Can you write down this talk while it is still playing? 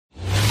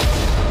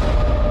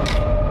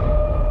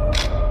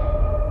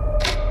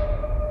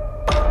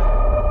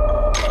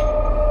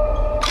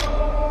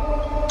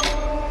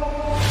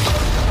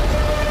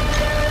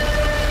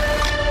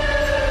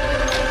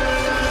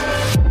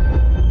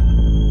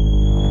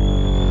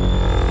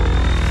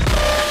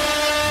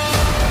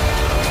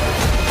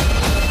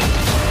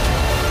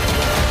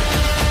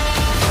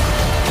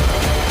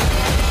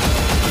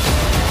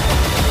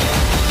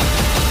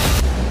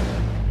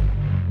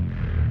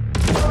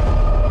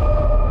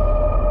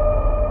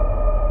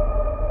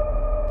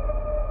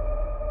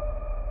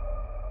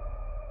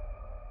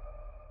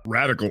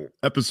Radical,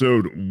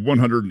 episode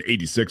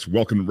 186.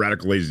 Welcome to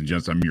Radical, ladies and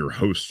gents. I'm your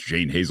host,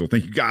 Shane Hazel.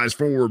 Thank you guys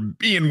for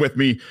being with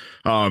me.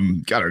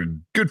 Got a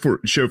good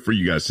show for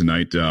you guys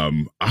tonight.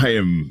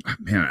 I'm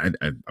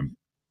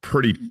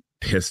pretty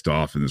pissed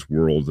off in this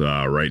world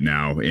right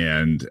now,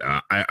 and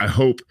I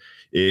hope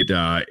it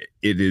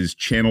is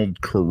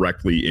channeled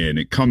correctly and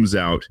it comes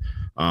out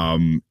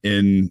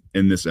in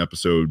this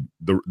episode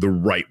the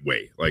right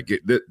way. Like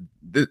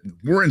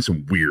we're in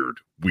some weird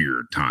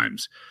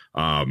times.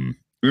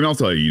 And I'll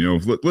tell you,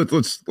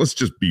 let's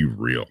just be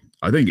real.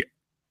 I think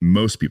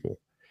most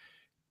people,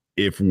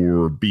 if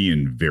we're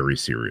being very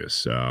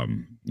serious, I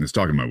was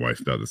talking to my wife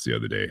about this the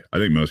other day. I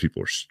think most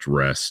people are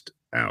stressed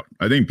out.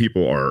 I think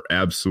people are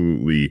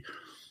absolutely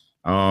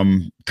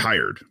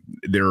tired.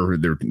 They're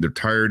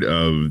tired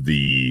of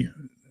the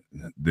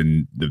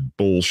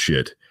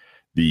bullshit,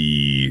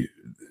 the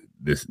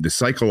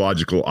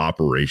psychological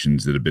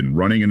operations that have been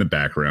running in the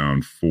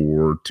background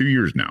for 2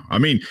 years now. I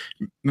mean,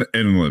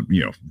 and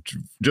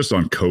just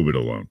on COVID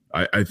alone,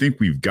 I think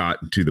we've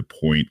gotten to the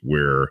point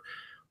where,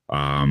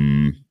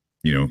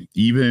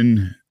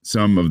 even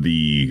some of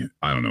the,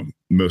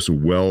 most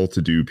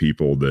well-to-do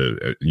people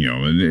that,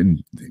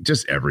 and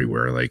just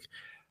everywhere, like,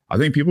 I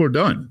think people are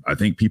done. I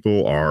think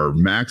people are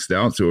maxed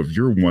out. So if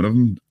you're one of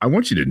them, I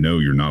want you to know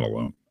you're not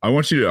alone. I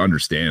want you to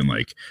understand,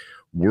 like,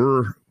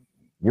 we're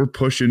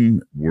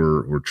pushing,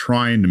 we're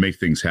trying to make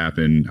things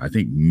happen. I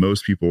think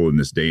most people in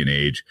this day and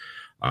age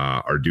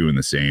are doing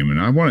the same.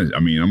 And I want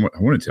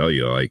to tell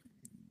you, like,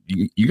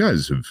 you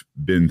guys have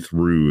been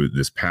through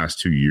this past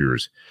 2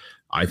 years.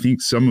 I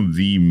think some of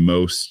the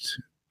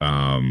most,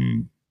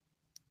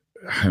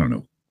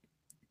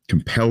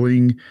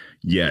 compelling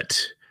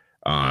yet,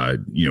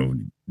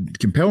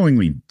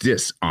 compellingly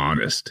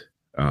dishonest,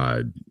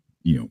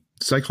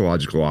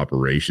 psychological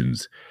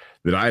operations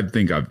that I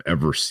think I've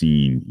ever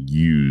seen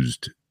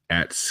used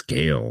at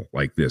scale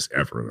like this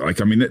ever. Like,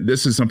 I mean,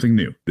 this is something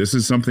new. This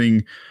is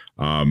something,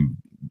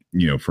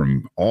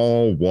 from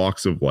all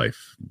walks of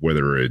life,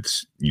 whether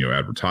it's,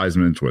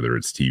 advertisements, whether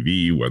it's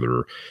TV,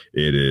 whether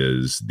it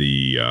is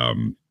the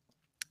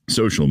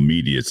social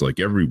media. It's like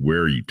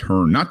everywhere you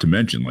turn, not to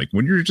mention, like,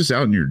 when you're just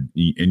out in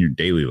your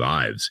daily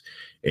lives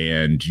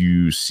and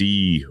you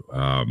see,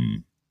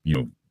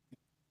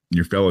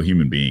 your fellow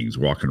human beings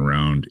walking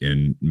around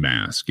in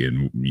mask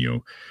and,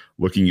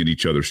 looking at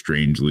each other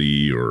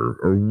strangely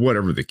or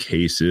whatever the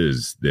case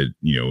is that,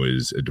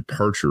 is a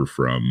departure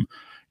from,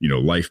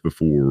 life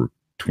before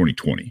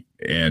 2020.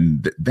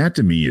 And that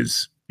to me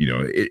is,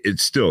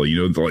 it's still,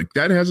 like,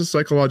 that has a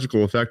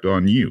psychological effect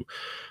on you.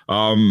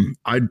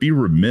 I'd be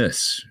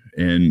remiss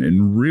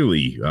and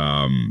really,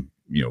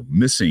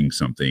 missing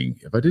something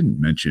if I didn't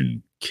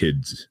mention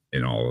kids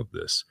in all of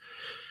this.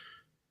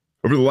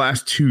 Over the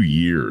last 2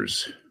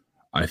 years,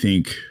 I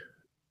think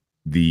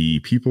the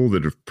people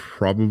that have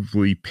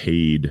probably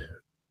paid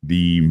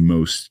the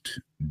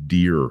most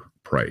dear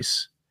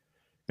price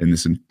in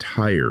this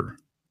entire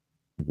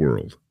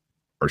world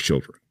are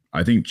children.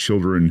 I think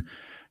children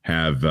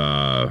have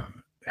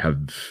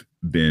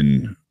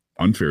been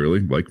unfairly,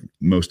 like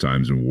most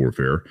times in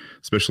warfare,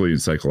 especially in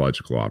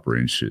psychological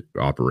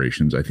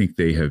operations, I think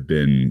they have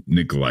been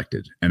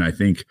neglected. And I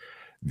think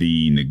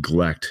the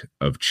neglect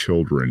of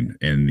children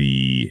and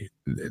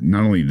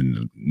not only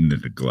the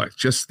neglect,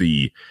 just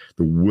the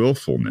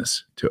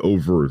willfulness to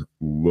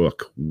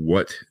overlook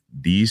what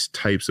these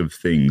types of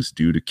things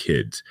do to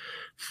kids,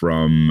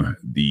 from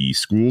the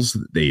schools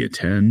that they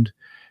attend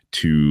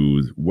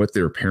to what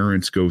their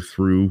parents go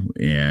through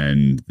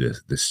and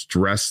the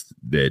stress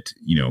that,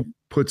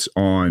 puts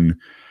on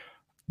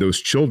those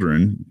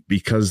children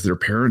because their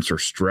parents are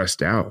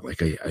stressed out.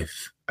 Like,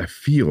 I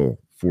feel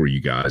for you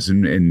guys.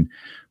 And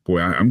boy,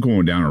 I'm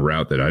going down a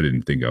route that I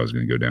didn't think I was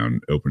going to go down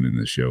opening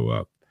the show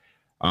up.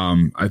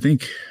 I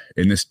think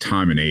in this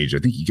time and age, I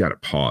think you got to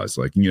pause.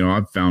 Like,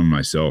 I've found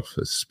myself,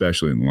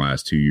 especially in the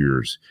last 2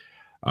 years,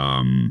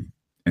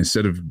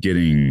 instead of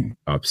getting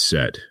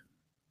upset,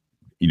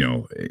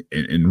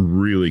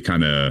 and really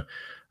kind of,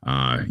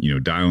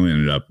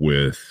 dialing it up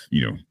with,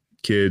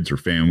 kids or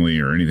family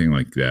or anything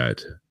like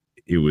that,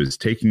 it was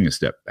taking a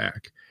step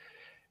back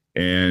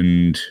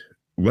and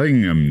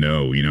letting them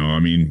know,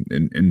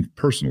 in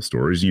personal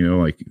stories,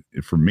 like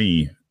for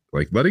me,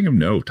 like letting them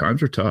know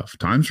times are tough.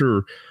 Times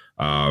are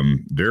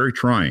very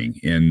trying,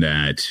 and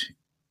that,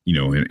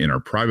 in our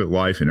private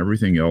life and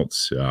everything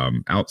else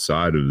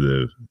outside of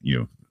the,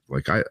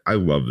 like I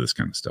love this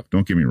kind of stuff.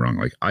 Don't get me wrong.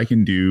 Like, I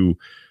can do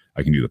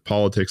the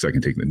politics. I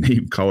can take the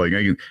name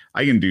calling.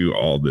 I can do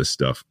all this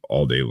stuff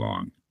all day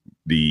long.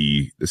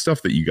 The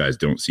stuff that you guys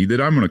don't see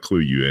that I'm going to clue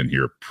you in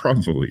here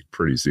probably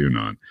pretty soon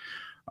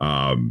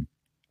on,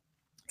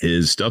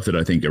 is stuff that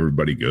I think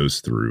everybody goes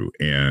through.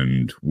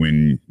 And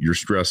when you're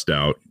stressed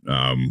out,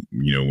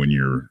 when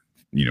you're,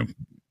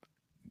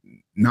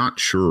 not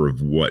sure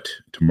of what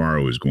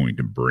tomorrow is going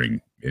to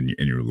bring in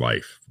your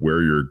life,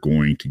 where you're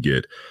going to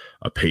get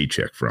a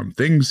paycheck from,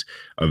 things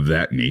of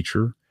that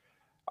nature,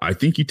 I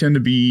think you tend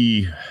to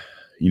be,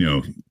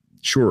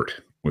 short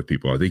with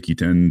people. I think you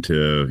tend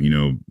to,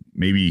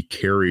 maybe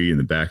carry in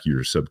the back of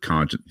your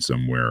subconscious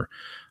somewhere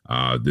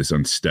this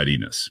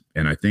unsteadiness.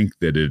 And I think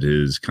that it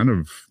is kind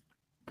of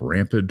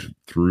rampant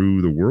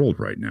through the world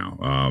right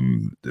now,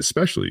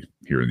 especially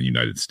here in the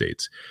United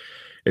States.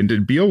 And to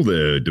be able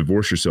to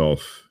divorce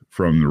yourself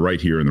from the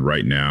right here and the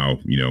right now,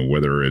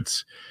 whether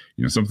it's,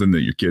 something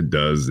that your kid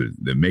does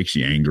that makes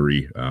you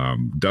angry,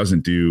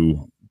 doesn't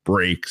do,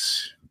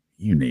 breaks,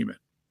 you name it.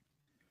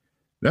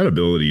 That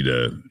ability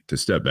to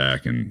step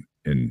back and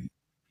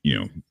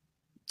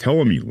tell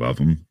them you love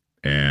them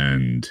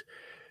and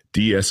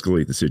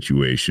de-escalate the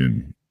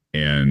situation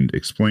and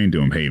explain to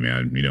them, hey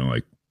man,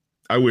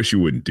 I wish you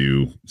wouldn't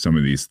do some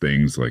of these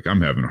things. Like,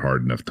 I'm having a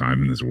hard enough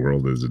time in this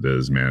world as it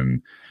is,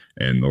 man.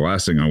 And the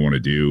last thing I want to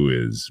do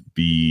is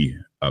be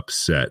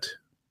upset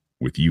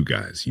with you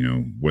guys,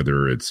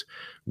 whether it's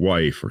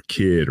wife or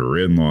kid or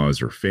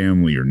in-laws or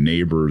family or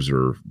neighbors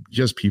or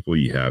just people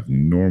you have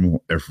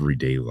normal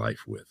everyday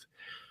life with.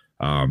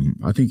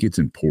 I think it's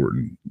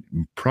important.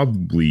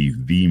 Probably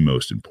the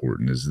most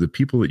important is the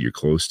people that you're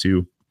close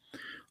to.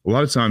 A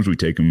lot of times we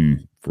take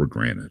them for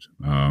granted.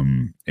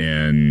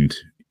 And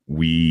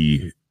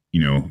we,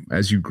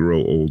 as you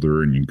grow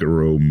older and you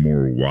grow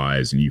more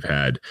wise and you've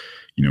had,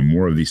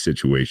 more of these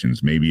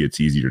situations, maybe it's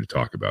easier to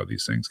talk about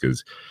these things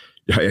because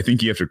I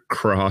think you have to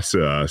cross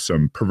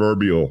some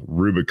proverbial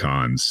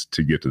Rubicons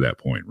to get to that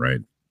point, right?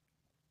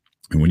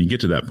 And when you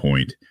get to that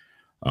point,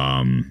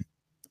 I'm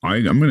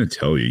going to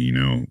tell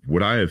you,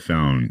 what I have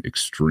found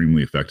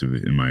extremely effective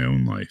in my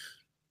own life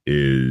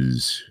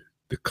is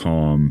the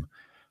calm.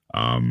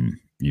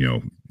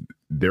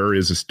 There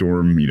is a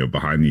storm,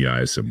 behind the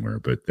eyes somewhere,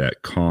 but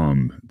that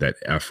calm, that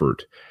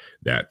effort,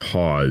 that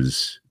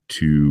pause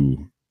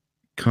to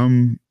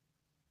come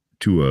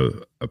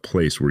to a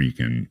place where you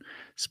can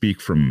speak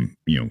from,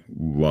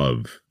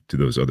 love to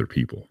those other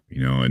people,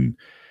 and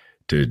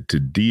to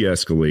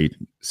de-escalate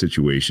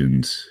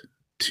situations,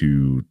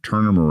 to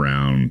turn them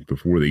around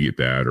before they get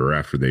bad or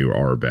after they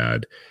are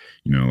bad,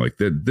 like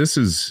that. This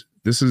is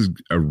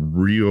a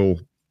real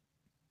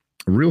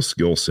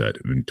skill set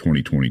in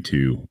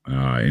 2022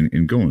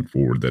 and going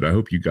forward that I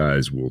hope you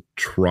guys will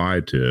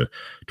try to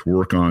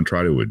work on,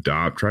 try to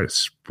adopt, try to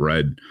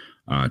spread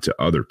to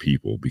other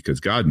people, because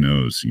God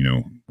knows,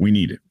 we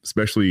need it,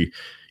 especially,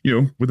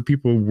 with the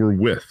people we're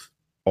with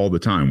all the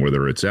time,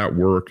 whether it's at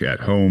work, at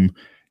home,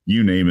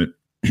 you name it.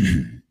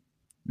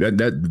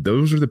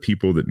 Those are the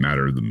people that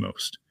matter the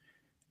most.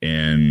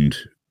 And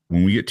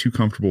when we get too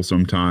comfortable,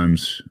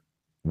 sometimes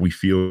we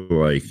feel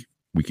like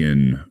we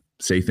can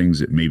say things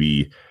that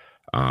maybe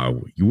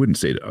you wouldn't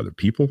say to other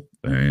people.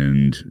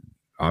 And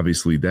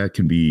obviously that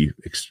can be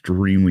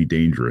extremely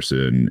dangerous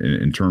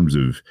in terms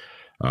of,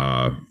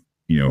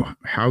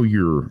 how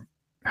you're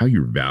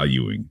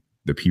valuing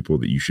the people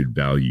that you should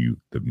value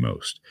the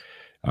most.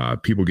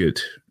 People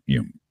get,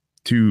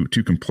 too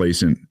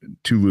complacent,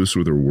 too loose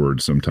with their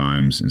words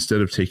sometimes,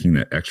 instead of taking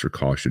that extra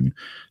caution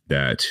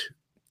that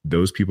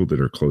those people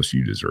that are close to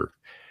you deserve.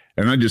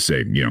 And I just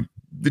say,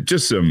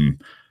 just some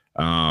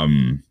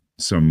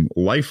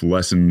life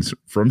lessons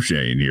from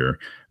Shane here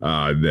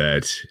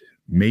that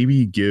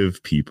maybe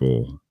give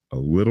people a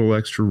little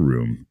extra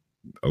room,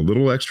 a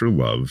little extra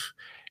love,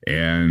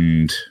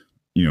 and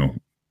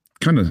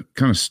kind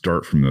of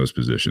start from those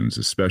positions,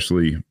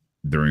 especially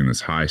during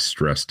this high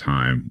stress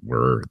time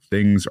where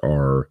things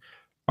are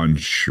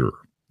unsure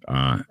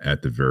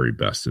at the very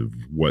best of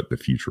what the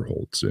future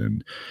holds.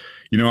 And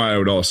I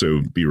would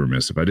also be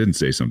remiss if I didn't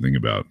say something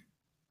about,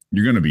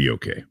 you're going to be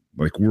okay.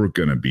 Like, we're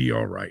going to be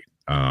all right.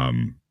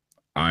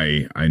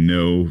 I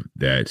know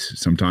that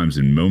sometimes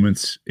in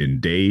moments, in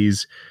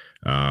days,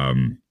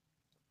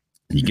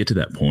 you get to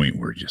that point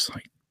where you're just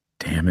like,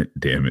 damn it.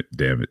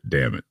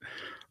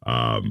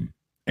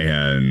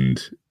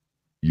 And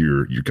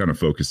you're kind of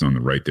focused on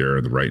the right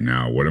there, the right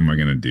now. What am I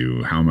going to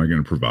do? How am I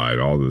going to provide?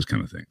 All those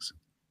kind of things.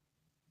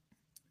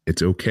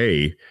 It's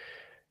okay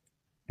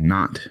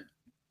not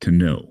to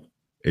know.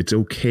 It's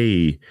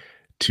okay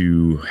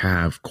to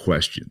have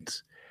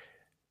questions.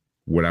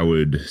 What I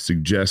would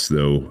suggest,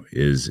 though,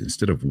 is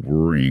instead of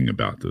worrying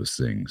about those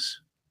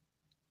things,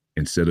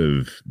 instead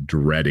of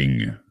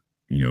dreading,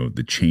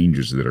 the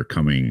changes that are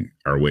coming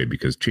our way,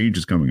 because change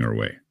is coming our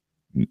way.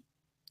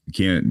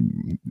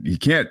 You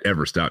can't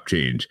ever stop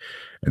change.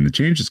 And the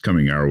change that's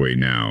coming our way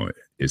now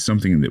is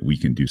something that we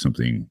can do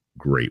something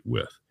great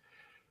with.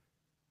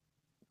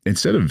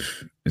 Instead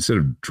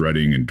of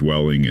dreading and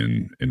dwelling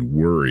and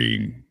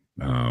worrying,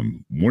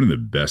 one of the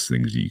best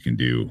things that you can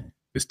do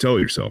is tell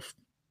yourself,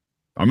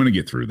 I'm going to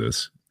get through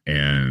this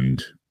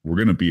and we're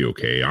going to be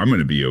okay. I'm going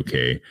to be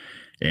okay.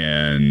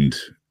 And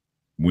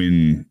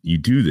when you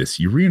do this,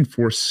 you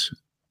reinforce,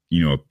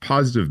 a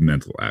positive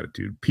mental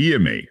attitude,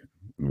 PMA,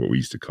 what we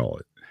used to call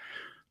it,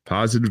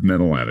 positive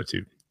mental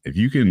attitude. If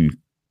you can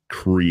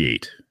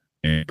create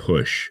and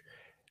push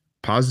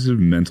positive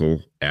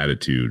mental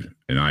attitude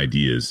and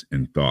ideas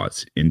and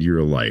thoughts into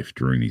your life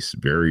during these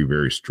very,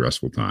 very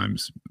stressful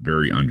times,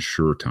 very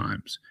unsure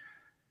times,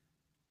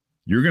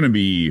 you're going to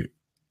be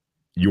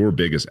your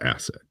biggest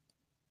asset.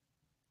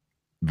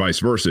 Vice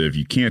versa, if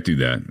you can't do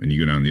that and you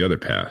go down the other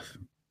path,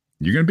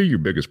 you're going to be your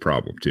biggest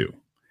problem too.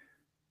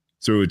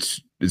 So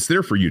it's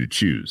there for you to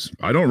choose.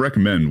 I don't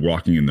recommend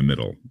walking in the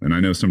middle. And I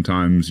know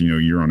sometimes,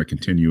 you're on a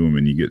continuum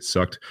and you get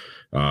sucked,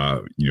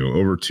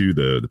 over to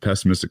the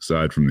pessimistic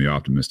side from the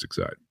optimistic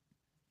side.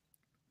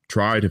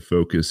 Try to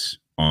focus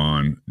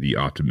on the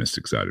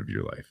optimistic side of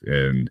your life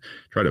and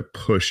try to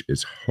push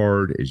as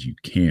hard as you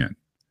can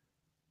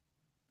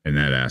in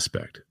that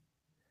aspect.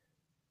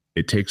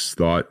 It takes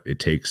thought, it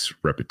takes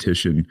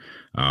repetition,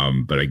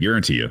 but I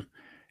guarantee you,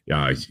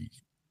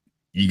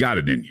 you got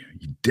it in you.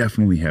 You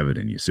definitely have it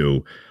in you.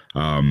 So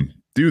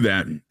do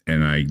that,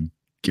 and I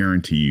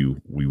guarantee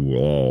you we will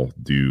all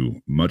do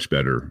much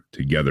better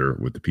together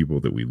with the people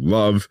that we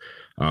love,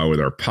 with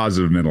our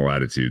positive mental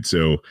attitude.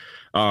 So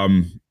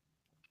on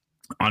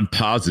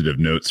positive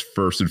notes,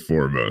 first and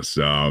foremost,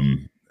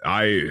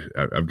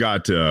 I've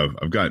got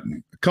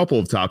a couple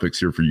of topics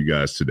here for you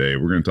guys today.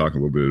 We're going to talk a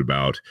little bit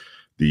about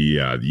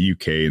the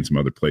UK and some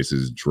other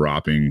places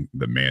dropping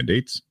the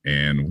mandates,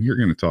 and we are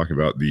going to talk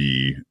about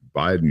the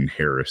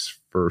Biden-Harris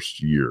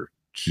first year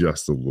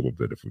just a little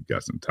bit if we've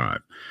got some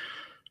time,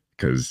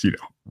 because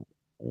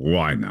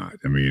why not?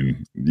 I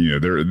mean,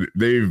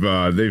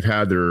 they've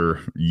had their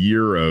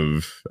year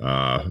of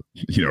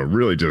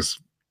really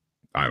just,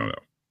 I don't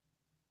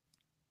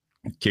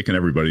know, kicking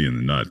everybody in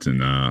the nuts.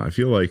 And I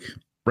feel like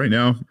right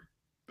now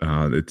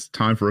it's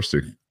time for us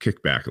to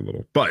kick back a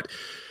little. But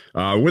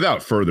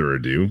without further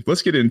ado,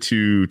 let's get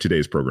into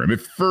today's program.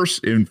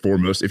 First and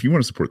foremost, if you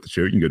want to support the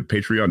show, you can go to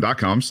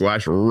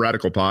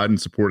patreon.com/radicalpod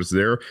and support us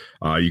there.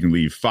 You can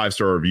leave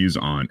 5-star reviews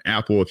on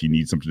Apple. If you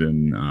need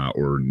something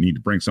or need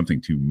to bring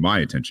something to my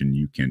attention,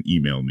 you can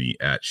email me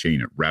at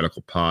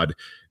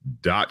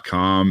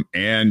shane@radicalpod.com,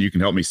 and you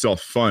can help me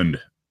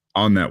self-fund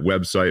on that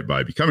website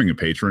by becoming a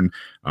patron.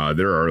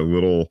 There are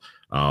little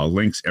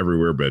links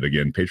everywhere, but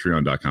again,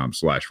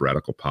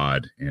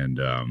 patreon.com/radicalpod. And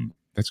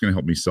that's going to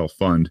help me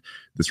self-fund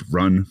this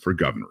run for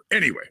governor.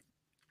 Anyway,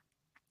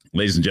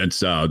 ladies and gents,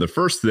 the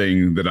first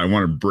thing that I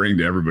want to bring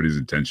to everybody's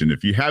attention,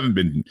 if you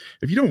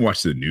don't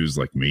watch the news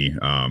like me,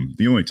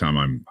 the only time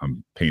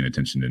I'm paying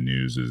attention to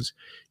news is,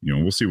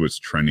 we'll see what's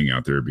trending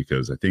out there,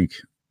 because I think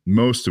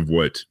most of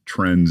what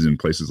trends in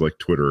places like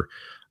Twitter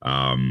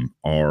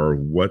are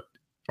what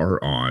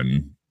are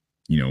on,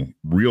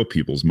 real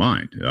people's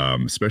mind,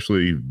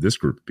 especially this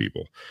group of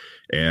people.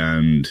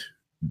 And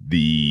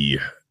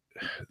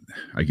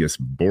I guess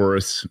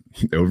Boris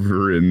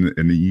over in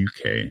the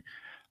UK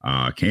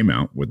came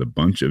out with a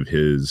bunch of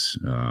his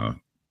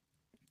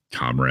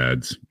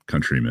comrades,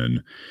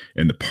 countrymen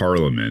in the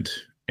parliament,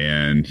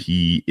 and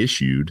he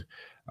issued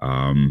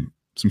some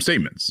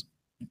statements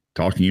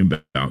talking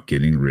about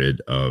getting rid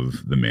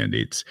of the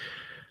mandates.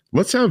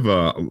 Let's have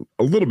a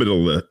little bit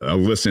of a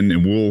listen,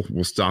 and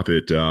we'll stop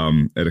it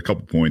at a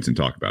couple points and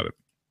talk about it.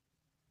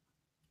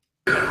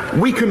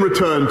 We can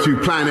return to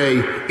Plan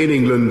A in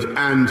England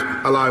and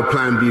allow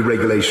Plan B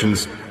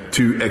regulations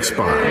to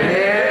expire.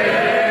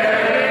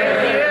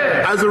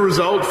 As a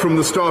result, from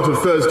the start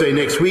of Thursday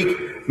next week,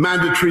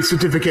 mandatory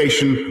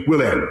certification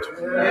will end.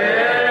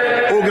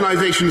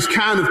 Organisations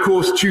can, of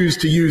course, choose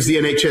to use the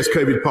NHS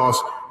COVID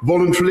pass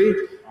voluntarily,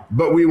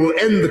 but we will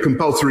end the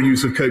compulsory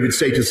use of COVID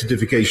status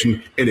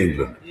certification in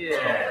England.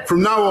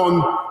 From now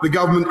on, the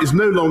government is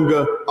no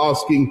longer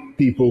asking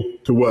people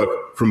to work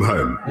from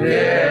home.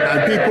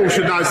 And people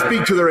should now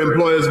speak to their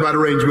employers about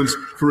arrangements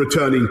for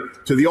returning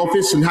to the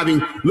office. And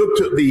having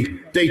looked at the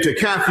data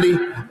carefully,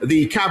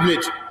 the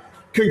Cabinet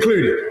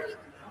concluded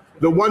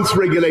that once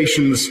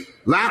regulations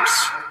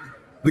lapse,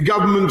 the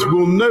government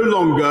will no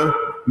longer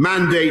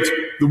mandate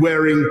the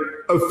wearing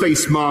of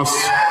face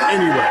masks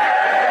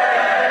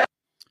anywhere.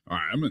 All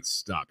right, I'm going to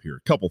stop here.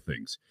 A couple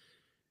things.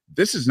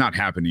 This is not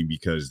happening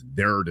because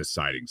they're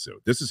deciding so.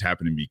 This is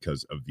happening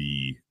because of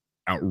the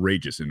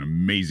outrageous and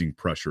amazing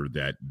pressure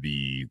that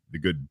the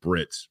good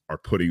Brits are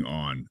putting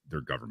on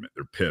their government.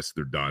 They're pissed.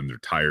 They're done. They're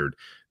tired.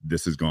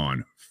 This has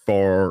gone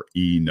far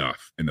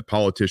enough. And the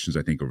politicians,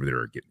 I think, over there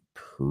are getting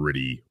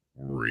pretty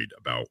worried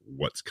about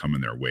what's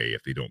coming their way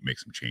if they don't make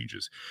some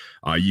changes.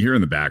 You hear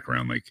in the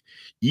background, like,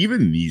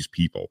 even these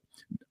people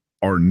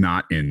are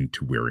not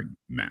into wearing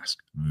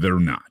masks. They're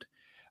not.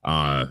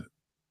 Are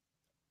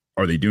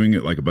they doing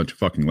it like a bunch of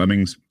fucking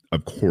lemmings?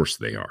 Of course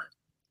they are.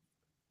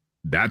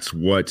 That's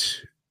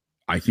what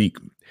I think.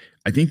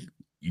 I think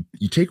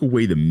you take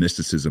away the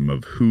mysticism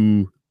of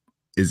who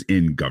is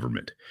in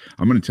government.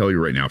 I'm going to tell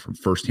you right now from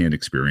firsthand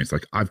experience,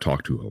 like, I've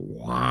talked to a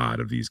lot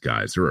of these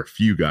guys. There are a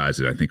few guys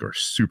that I think are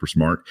super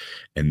smart.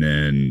 And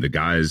then the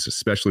guys,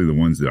 especially the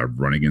ones that I've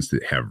run against,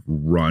 that have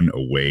run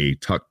away,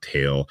 tucked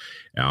tail,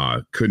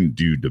 couldn't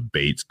do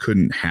debates,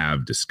 couldn't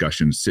have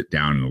discussions, sit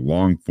down in a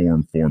long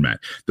form format.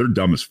 They're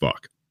dumb as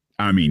fuck.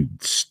 I mean,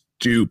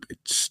 stupid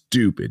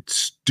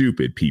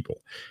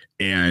people.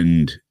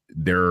 And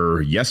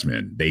they're yes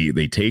men.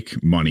 They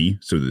take money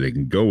so that they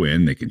can go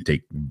in, they can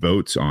take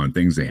votes on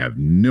things they have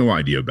no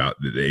idea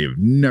about, that they have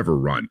never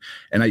run.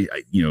 And I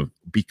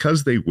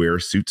because they wear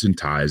suits and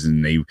ties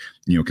and they,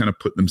 kind of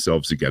put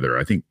themselves together,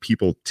 I think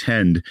people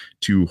tend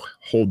to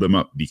hold them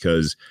up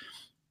because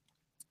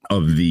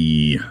of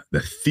the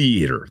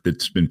theater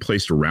that's been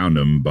placed around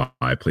them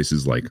by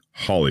places like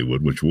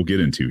Hollywood, which we'll get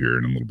into here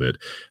in a little bit,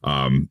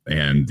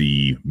 and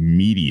the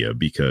media,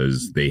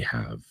 because they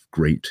have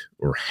great,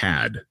 or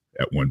had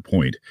at one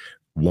point,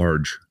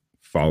 large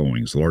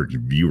followings, large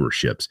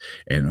viewerships.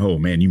 And, oh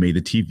man, you made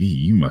the TV,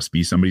 you must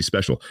be somebody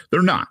special.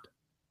 They're not.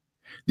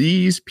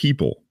 These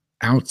people,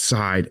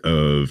 outside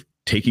of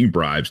taking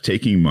bribes,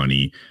 taking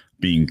money,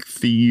 being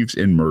thieves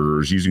and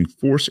murderers, using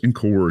force and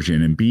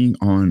coercion, and being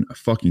on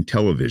fucking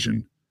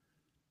television,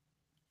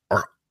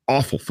 are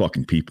awful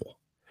fucking people.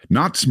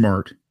 Not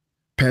smart,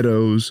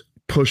 pedos,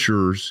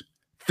 pushers,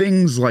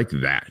 things like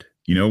that.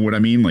 You know what I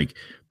mean? Like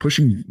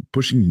pushing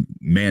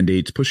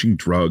mandates, pushing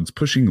drugs,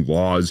 pushing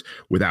laws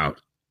without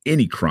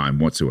any crime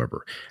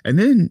whatsoever. And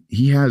then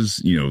he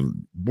has,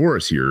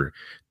 Boris here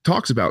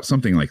talks about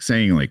something like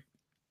saying, like,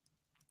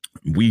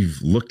 we've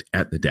looked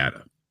at the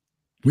data.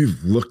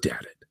 We've looked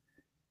at it.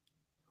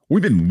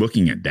 We've been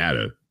looking at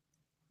data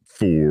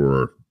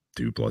for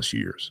 2+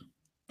 years.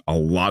 A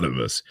lot of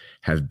us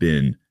have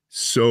been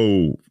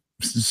so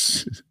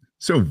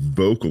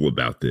vocal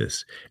about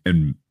this.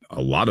 And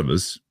a lot of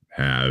us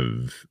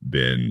have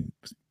been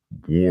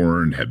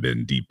warned, have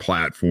been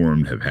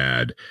deplatformed, have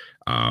had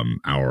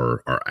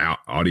our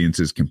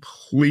audiences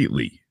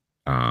completely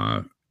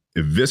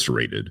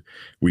eviscerated.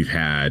 We've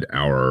had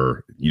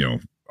our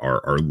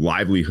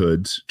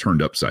livelihoods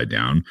turned upside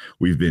down.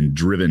 We've been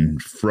driven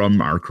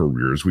from our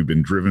careers. We've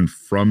been driven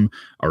from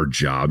our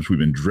jobs. We've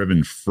been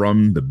driven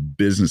from the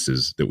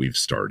businesses that we've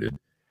started.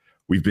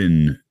 We've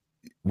been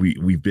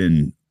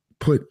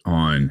put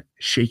on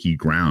shaky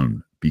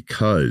ground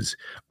because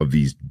of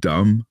these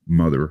dumb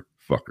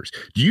motherfuckers.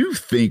 Do you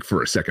think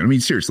for a second, I mean,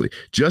 seriously,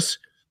 just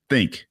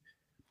think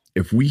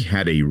if we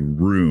had a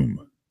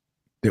room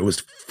that was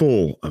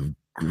full of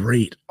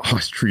great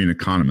Austrian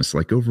economists,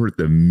 like over at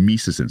the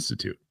Mises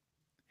Institute.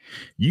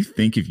 You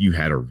think if you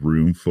had a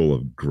room full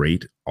of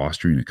great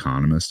Austrian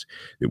economists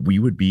that we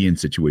would be in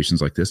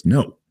situations like this?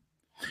 No.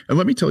 And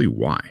let me tell you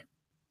why.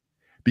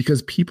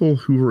 Because people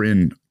who are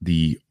in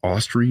the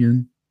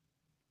Austrian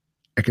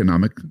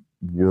economic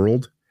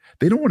world,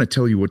 they don't want to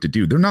tell you what to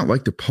do. They're not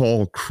like the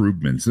Paul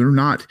Krugmans. They're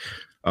not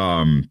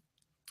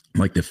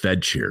like the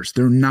Fed chairs.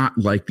 They're not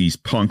like these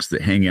punks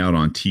that hang out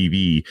on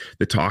TV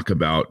that talk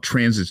about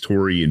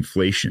transitory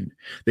inflation.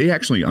 They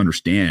actually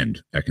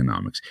understand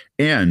economics.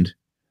 And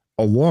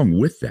along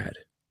with that,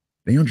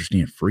 they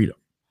understand freedom.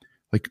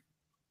 Like,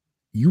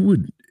 you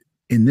would,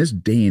 in this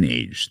day and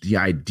age, the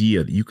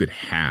idea that you could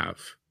have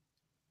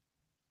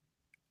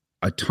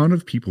a ton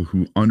of people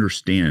who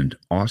understand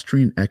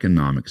Austrian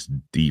economics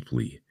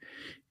deeply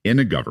in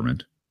a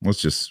government, let's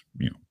just,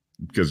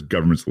 because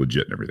government's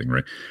legit and everything,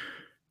 right?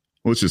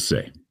 Let's just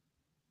say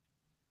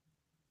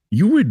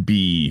you would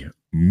be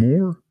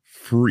more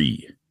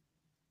free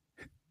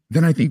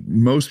than I think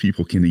most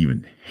people can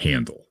even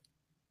handle.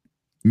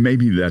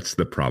 Maybe that's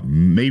the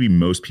problem. Maybe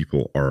most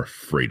people are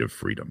afraid of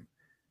freedom.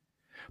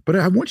 But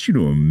I want you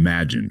to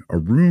imagine a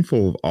room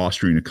full of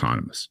Austrian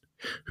economists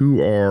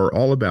who are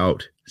all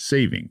about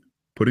saving,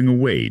 putting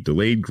away,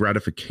 delayed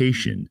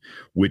gratification,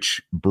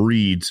 which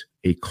breeds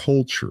a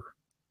culture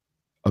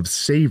of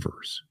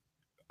savers,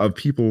 of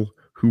people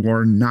who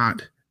are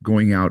not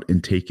going out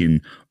and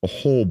taking a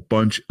whole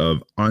bunch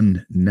of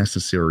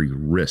unnecessary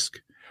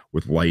risk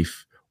with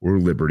life or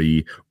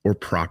liberty or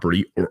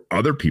property or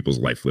other people's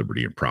life,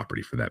 liberty, and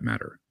property for that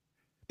matter,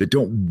 that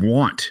don't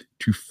want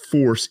to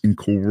force and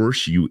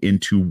coerce you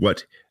into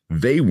what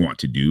they want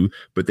to do,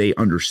 but they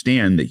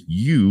understand that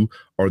you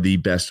are the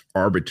best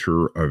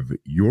arbiter of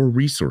your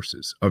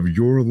resources, of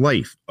your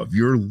life, of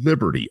your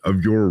liberty,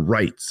 of your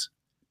rights.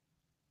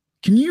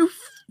 Can you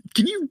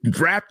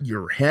wrap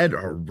your head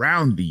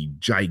around the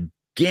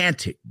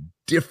gigantic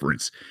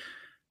difference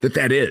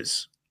that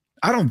is?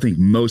 I don't think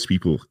most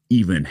people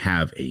even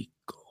have a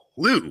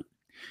clue.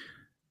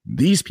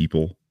 These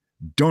people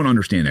don't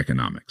understand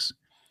economics.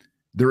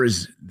 There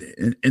is,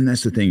 and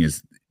that's the thing,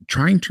 is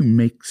trying to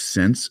make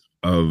sense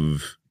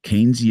of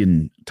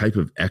Keynesian type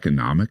of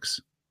economics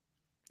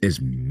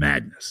is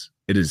madness.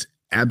 It is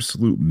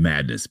absolute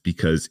madness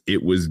because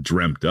it was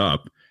dreamt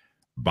up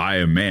by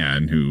a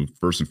man who,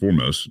 first and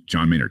foremost,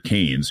 John Maynard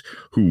Keynes,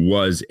 who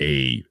was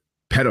a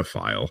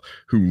pedophile,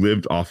 who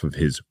lived off of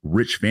his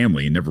rich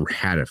family and never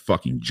had a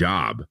fucking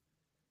job,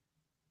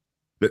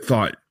 that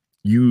thought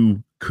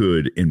you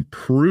could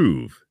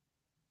improve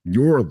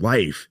your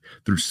life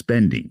through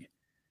spending.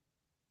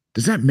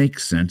 Does that make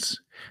sense?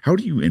 How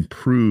do you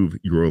improve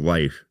your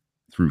life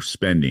through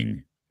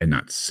spending and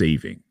not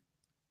saving?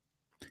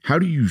 How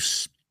do you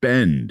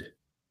spend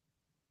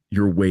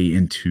your way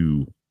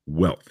into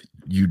wealth?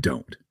 You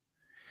don't.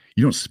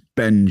 You don't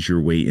spend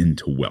your way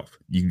into wealth.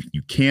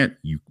 You can't,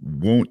 you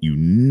won't, you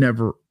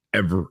never,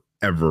 ever,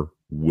 ever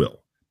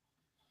will.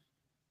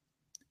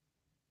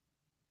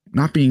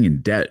 not being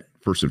in debt,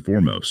 first and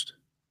foremost,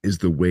 is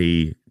the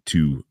way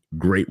to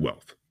great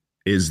wealth,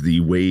 is the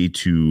way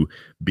to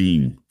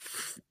being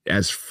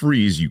as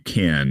free as you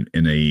can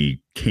in a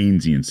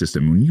Keynesian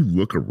system. When you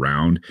look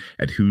around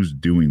at who's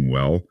doing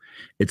well,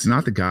 it's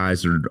not the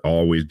guys that are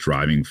always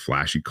driving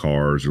flashy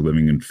cars or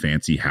living in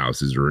fancy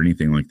houses or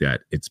anything like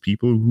that. It's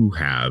people who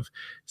have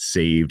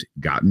saved,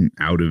 gotten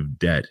out of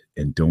debt,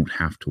 and don't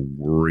have to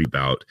worry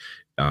about,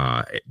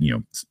 a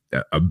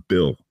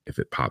bill if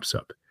it pops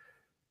up.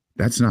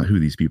 That's not who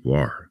these people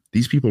are.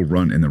 These people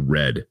run in the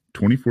red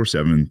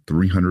 24/7,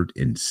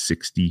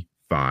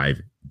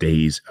 365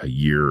 days a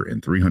year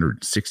and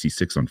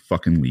 366 on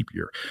fucking leap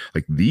year.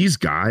 Like, these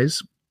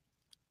guys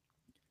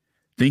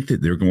think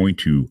that they're going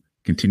to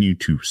continue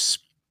to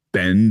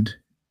spend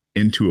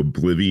into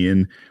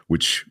oblivion,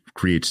 which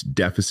creates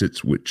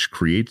deficits, which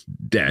creates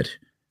debt,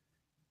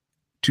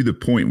 to the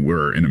point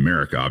where in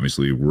America,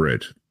 obviously, we're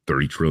at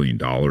 $30 trillion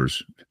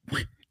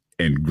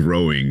and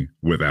growing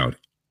without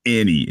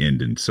any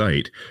end in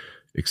sight,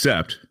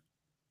 except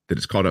that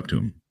it's caught up to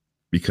them,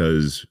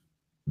 because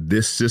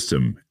this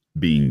system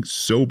being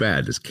so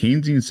bad, this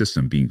Keynesian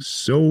system being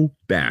so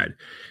bad,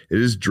 it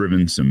has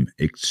driven some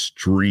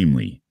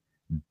extremely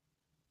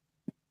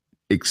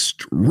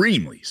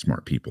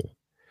smart people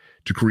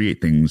to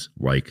create things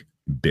like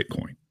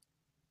Bitcoin.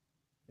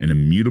 An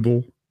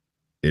immutable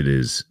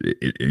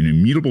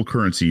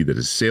currency that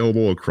is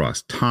saleable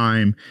across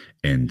time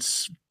and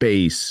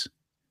space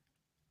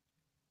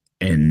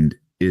and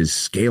is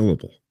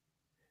scalable,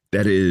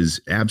 that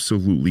is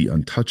absolutely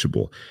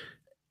untouchable.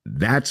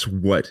 That's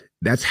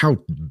how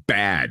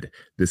bad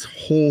this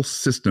whole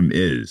system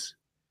is.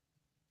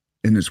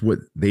 And it's what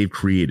they've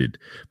created.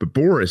 But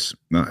Boris,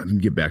 I'm going to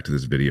get back to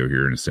this video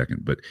here in a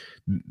second, but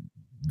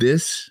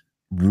this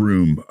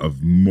room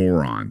of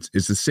morons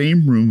is the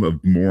same room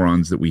of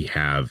morons that we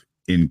have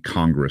in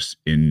Congress,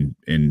 in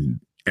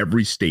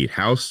every state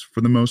house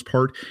for the most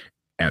part,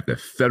 at the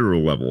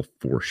federal level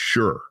for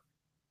sure.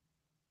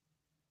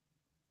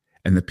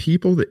 And the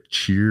people that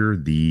cheer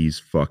these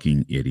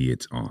fucking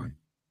idiots on,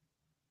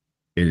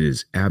 it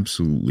is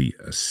absolutely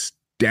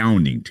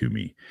astounding to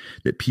me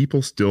that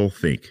people still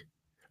think,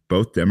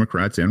 both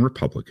Democrats and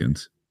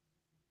Republicans,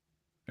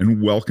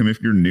 and welcome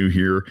if you're new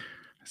here,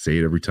 I say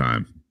it every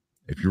time,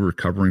 if you're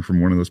recovering from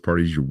one of those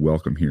parties, you're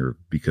welcome here,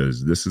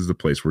 because this is the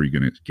place where you're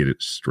going to get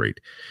it straight.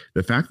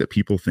 The fact that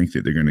people think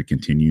that they're going to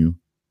continue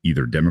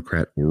either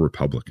Democrat or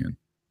Republican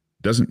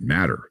doesn't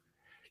matter.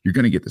 You're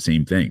going to get the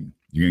same thing.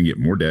 You're going to get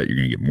more debt. You're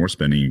going to get more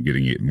spending. You're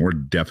going to get more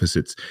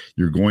deficits.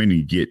 You're going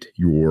to get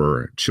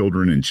your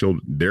children and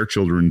their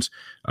children's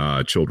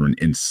children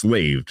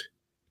enslaved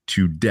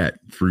to debt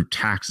through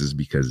taxes,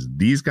 because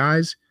these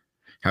guys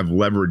have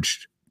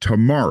leveraged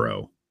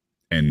tomorrow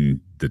and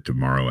the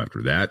tomorrow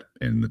after that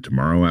and the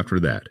tomorrow after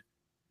that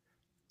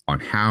on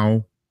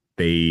how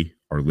they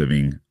are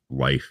living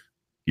life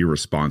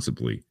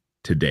irresponsibly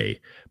today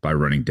by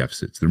running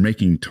deficits. They're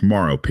making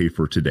tomorrow pay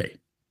for today.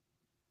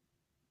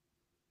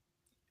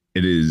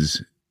 It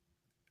is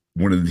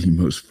one of the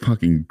most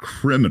fucking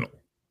criminal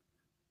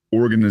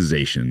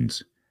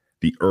organizations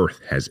the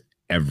earth has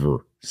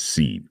ever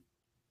seen.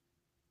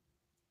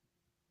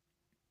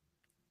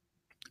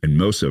 And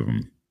most of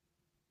them,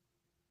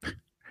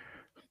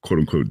 quote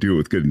unquote, deal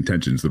with good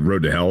intentions. The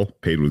road to hell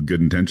paved with good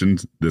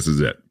intentions. This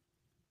is it.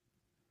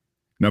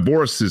 Now,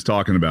 Boris is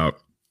talking about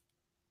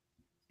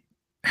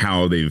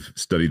how they've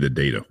studied the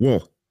data.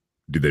 Well,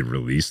 do they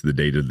release the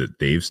data that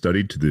they've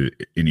studied to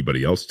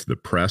anybody else, to the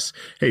press?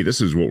 Hey,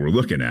 this is what we're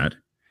looking at.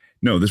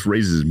 No, this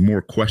raises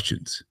more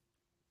questions.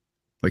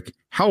 Like,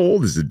 how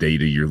old is the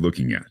data you're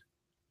looking at?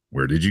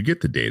 Where did you get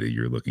the data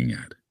you're looking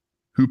at?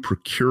 Who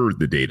procured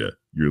the data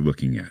you're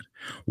looking at?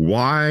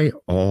 Why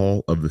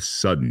all of a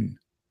sudden,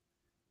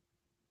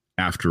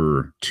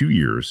 after 2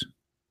 years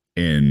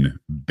in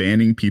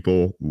banning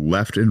people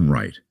left and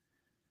right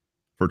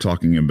for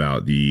talking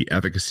about the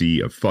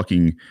efficacy of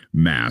fucking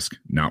mask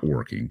not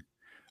working,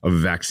 of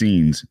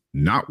vaccines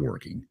not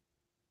working,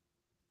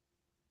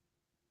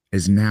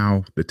 is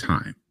now the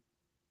time?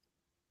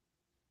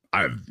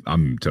 I'm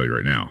going to tell you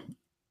right now,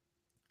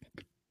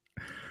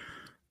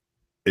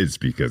 it's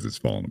because it's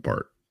falling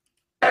apart.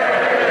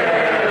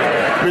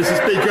 Mr.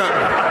 Speaker.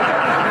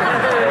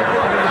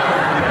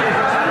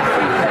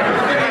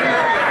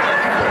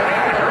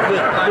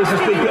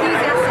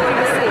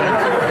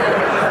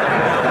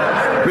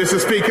 Mr.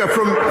 Speaker,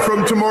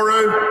 from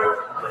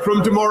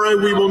tomorrow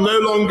we will no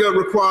longer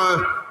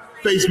require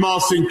face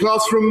masks in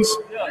classrooms,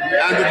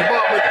 and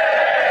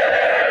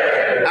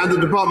the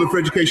Department for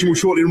Education will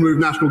shortly remove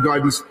national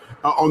guidance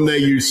on their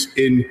use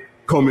in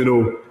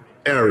communal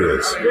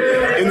areas.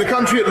 In the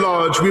country at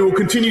large, we will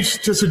continue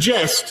to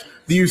suggest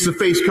the use of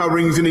face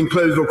coverings in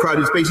enclosed or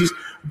crowded spaces,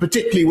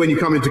 particularly when you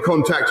come into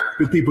contact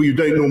with people you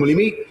don't normally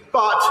meet,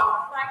 but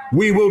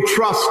we will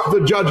trust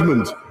the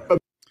judgment of...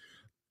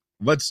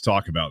 Let's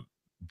talk about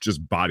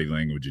just body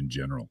language in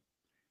general.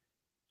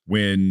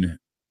 When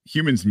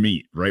humans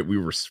meet, right? We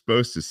were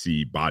supposed to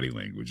see body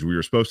language. We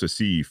were supposed to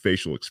see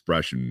facial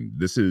expression.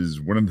 This is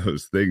one of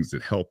those things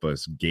that help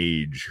us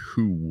gauge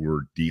who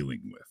we're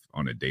dealing with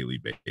on a daily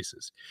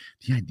basis.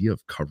 The idea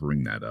of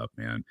covering that up,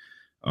 man,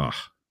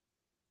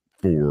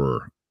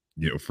 for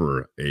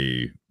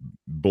a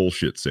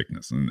bullshit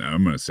sickness. And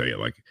I'm going to say it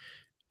like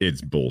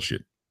it's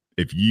bullshit.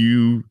 If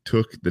you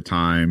took the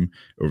time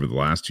over the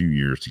last 2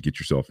 years to get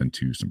yourself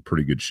into some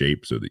pretty good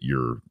shape so that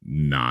you're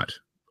not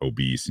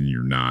obese and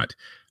you're not,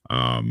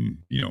 I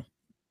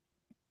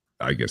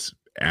guess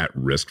at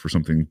risk for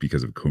something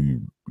because of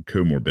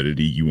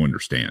comorbidity, you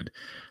understand.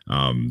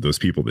 Those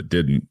people that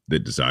didn't,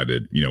 that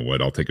decided, you know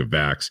what, I'll take a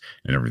vax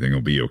and everything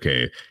will be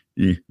okay.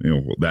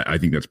 That I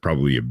think that's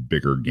probably a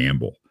bigger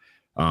gamble.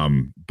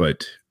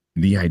 But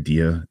the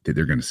idea that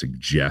they're going to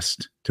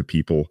suggest to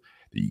people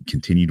that you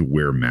continue to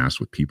wear masks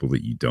with people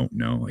that you don't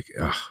know, like,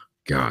 oh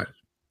God,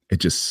 it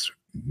just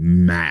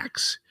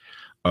smacks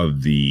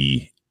of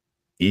the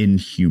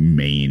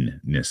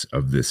inhumaneness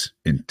of this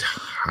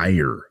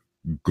entire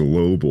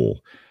global,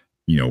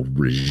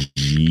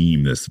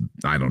 regime, this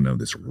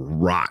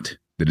rot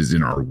that is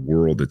in our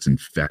world that's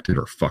infected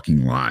our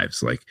fucking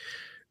lives. Like,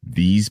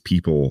 these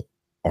people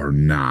are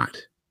not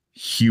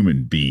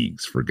human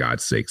beings, for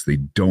God's sakes. They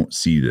don't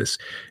see this.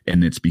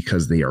 And it's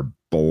because they are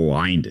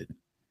blinded.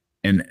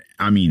 And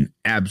I mean,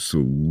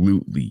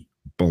 absolutely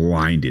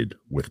blinded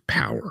with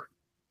power.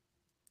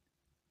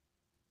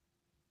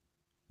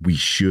 We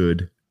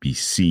should be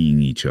seeing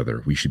each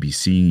other. We should be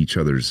seeing each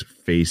other's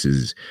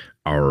faces,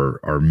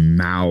 our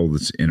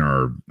mouths, and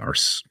our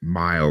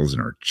smiles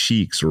and our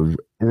cheeks, or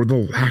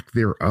the lack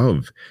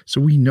thereof, so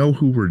we know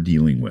who we're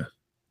dealing with.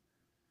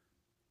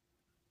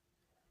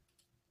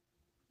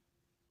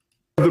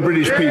 The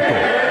British people,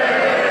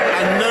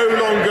 and no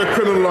longer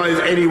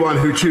criminalise anyone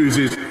who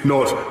chooses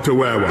not to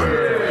wear one.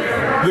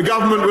 The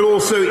government will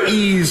also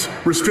ease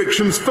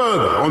restrictions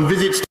further on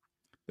visits.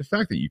 The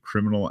fact that you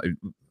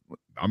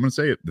I'm going to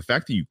say it, the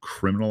fact that you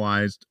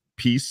criminalized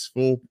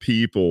peaceful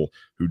people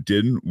who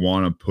didn't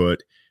want to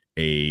put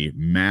a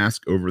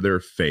mask over their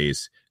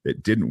face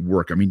that didn't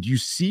work. I mean, do you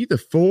see the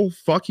full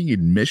fucking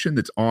admission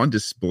that's on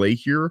display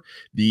here?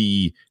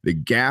 The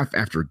gaffe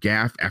after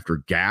gaffe after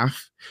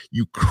gaffe.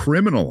 You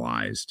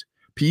criminalized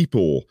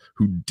people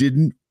who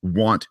didn't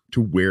want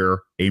to wear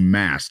a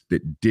mask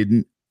that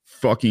didn't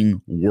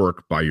fucking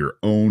work by your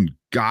own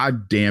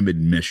goddamn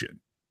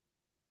admission.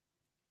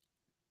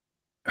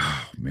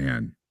 Oh,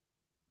 man.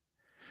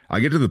 I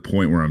get to the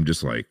point where I'm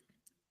just like,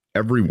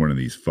 every one of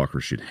these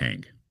fuckers should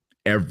hang.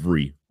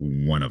 Every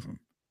one of them.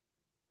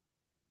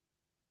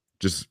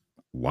 Just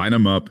line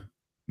them up,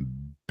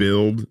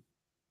 build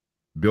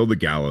the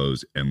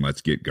gallows, and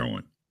let's get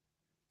going.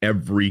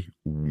 Every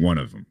one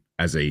of them,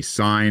 as a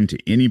sign to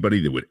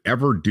anybody that would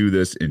ever do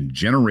this in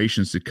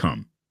generations to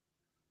come.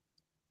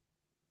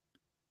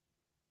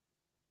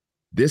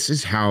 This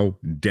is how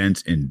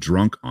dense and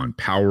drunk on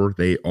power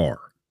they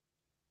are.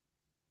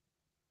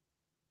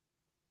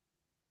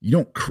 You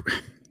don't,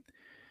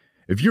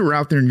 if you're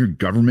out there in your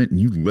government and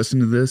you listen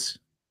to this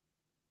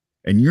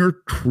and you're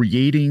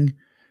creating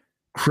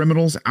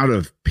criminals out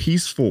of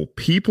peaceful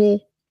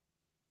people,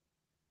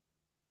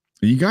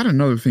 you got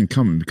another thing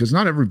coming, because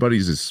not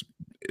everybody's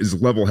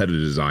as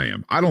level-headed as I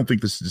am. I don't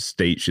think this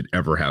state should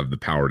ever have the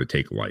power to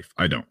take life.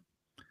 I don't.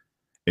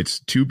 It's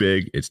too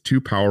big. It's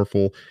too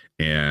powerful.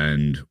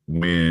 And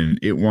when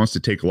it wants to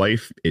take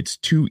life, it's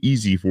too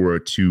easy for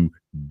it to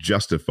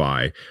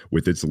justify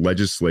with its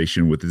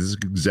legislation, with its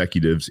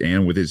executives,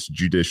 and with its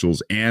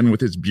judicials, and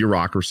with its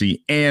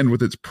bureaucracy, and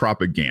with its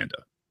propaganda.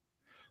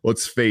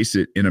 Let's face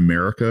it, in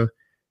America,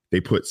 they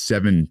put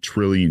 $7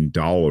 trillion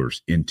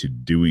into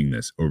doing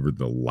this over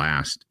the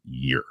last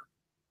year.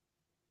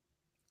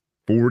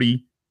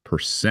 40%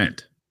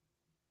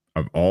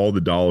 of all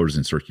the dollars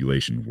in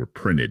circulation were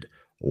printed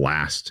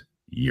last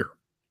year.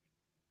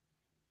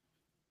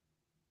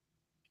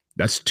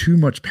 That's too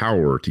much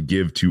power to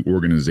give to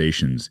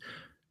organizations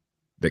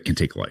that can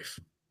take life,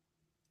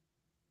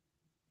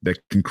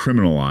 that can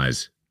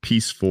criminalize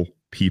peaceful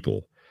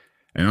people.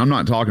 And I'm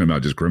not talking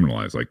about just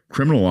criminalize, like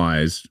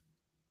criminalize,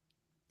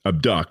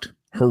 abduct,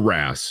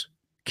 harass,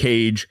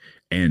 cage,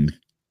 and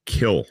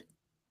kill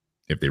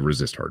if they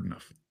resist hard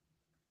enough.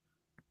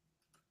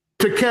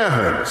 To care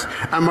homes,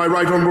 and my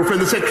right honourable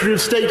friend, the Secretary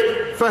of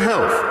State for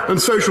Health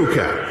and Social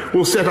Care,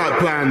 will set out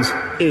plans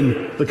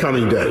in the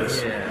coming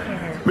days.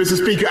 Mr.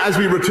 Speaker, as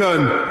we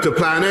return to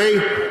Plan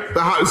A,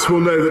 the House will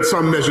know that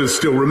some measures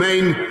still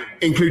remain,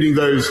 including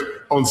those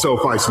on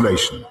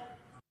self-isolation.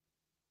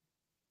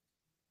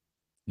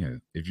 Yeah,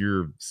 if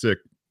you're sick,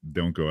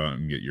 don't go out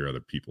and get your other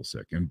people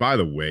sick. And by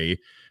the way,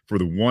 for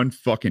the one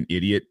fucking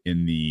idiot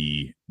in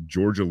the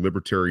Georgia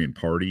Libertarian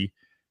Party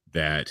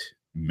that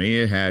may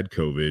have had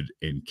COVID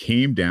and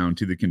came down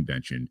to the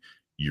convention,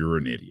 you're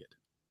an idiot.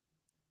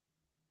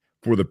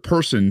 For the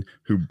person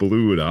who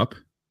blew it up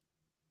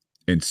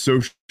in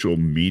social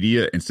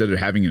media instead of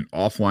having an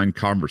offline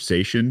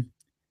conversation,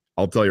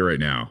 I'll tell you right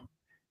now,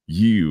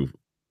 you're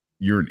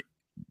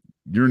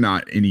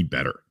not any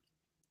better.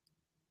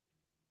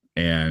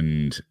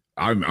 And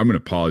I'm going to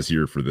pause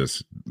here for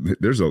this.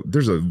 There's a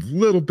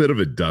little bit of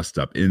a dust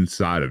up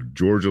inside of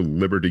Georgia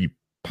Liberty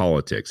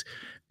politics,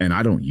 and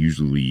I don't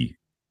usually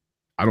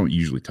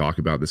talk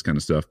about this kind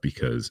of stuff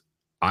because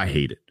I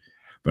hate it.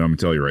 But I'm going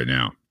to tell you right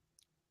now,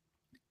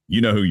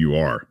 you know who you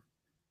are,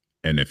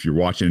 and if you're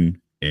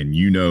watching and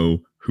you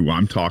know who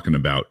I'm talking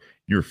about,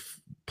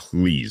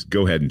 please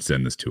go ahead and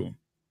send this to them.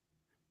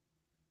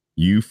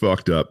 You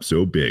fucked up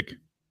so big.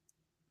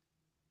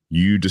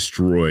 You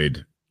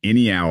destroyed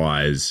any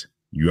allies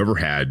you ever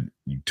had.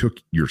 You took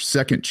your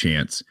second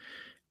chance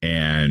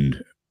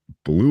and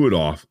blew it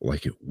off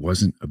like it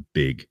wasn't a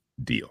big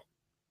deal.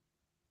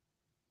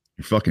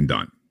 You're fucking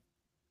done.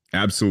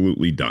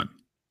 Absolutely done.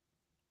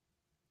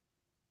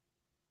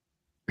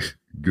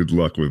 Good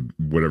luck with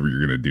whatever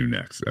you're going to do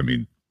next. I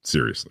mean,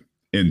 seriously,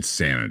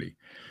 insanity.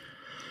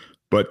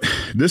 But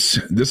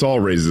this all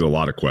raises a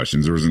lot of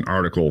questions. There was an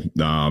article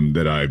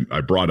that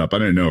I brought up. I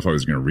didn't know if I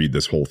was going to read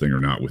this whole thing or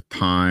not with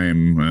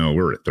time. Well,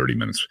 we're at 30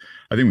 minutes.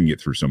 I think we can get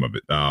through some of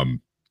it.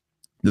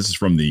 This is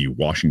from the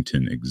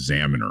Washington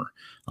Examiner.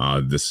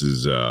 This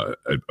is a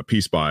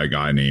piece by a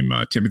guy named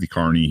Timothy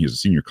Carney. He's a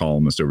senior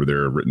columnist over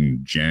there, written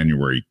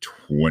January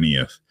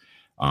 20th.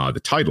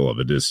 The title of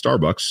it is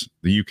Starbucks,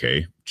 the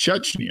UK,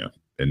 Chechnya,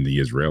 and the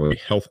Israeli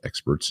health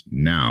experts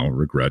now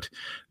regret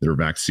their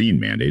vaccine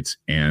mandates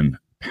and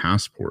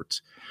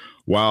passports.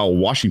 While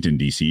Washington,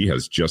 D.C.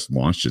 has just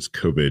launched its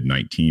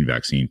COVID-19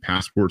 vaccine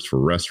passports for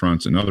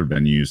restaurants and other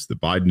venues, the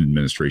Biden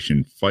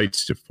administration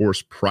fights to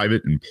force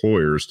private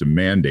employers to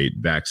mandate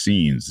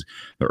vaccines.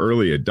 The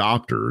early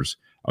adopters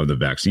of the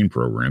vaccine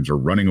programs are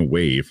running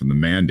away from the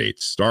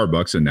mandates.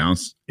 Starbucks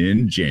announced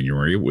in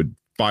January it would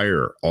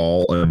fire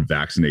all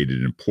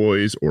unvaccinated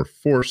employees or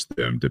force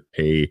them to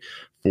pay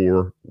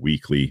for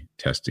weekly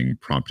testing,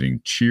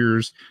 prompting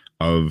cheers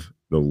of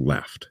the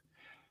left.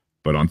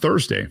 But on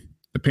Thursday,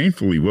 the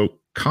painfully woke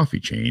coffee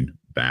chain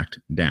backed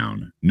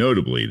down.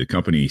 Notably, the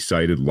company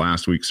cited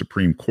last week's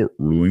Supreme Court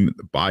ruling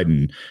that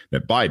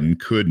Biden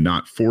could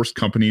not force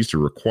companies to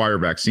require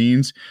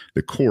vaccines.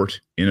 The court,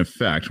 in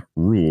effect,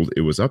 ruled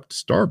it was up to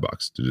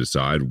Starbucks to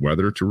decide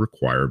whether to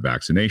require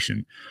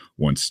vaccination.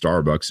 Once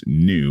Starbucks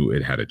knew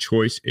it had a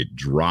choice, it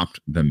dropped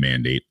the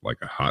mandate like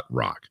a hot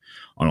rock.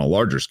 On a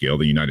larger scale,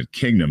 the United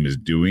Kingdom is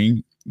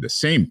doing the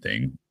same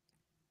thing.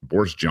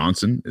 Boris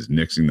Johnson is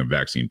nixing the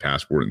vaccine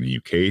passport in the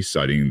UK,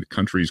 citing the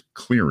country's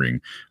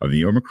clearing of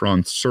the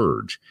Omicron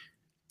surge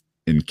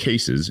in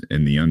cases,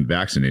 and the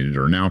unvaccinated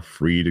are now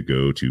free to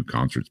go to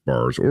concerts,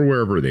 bars, or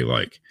wherever they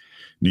like.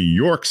 New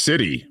York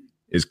City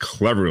is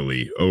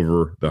cleverly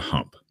over the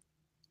hump.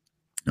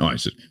 Oh, I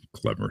said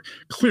clever.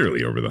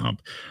 Clearly over the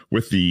hump.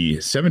 With the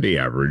 7-day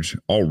average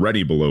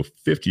already below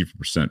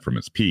 50% from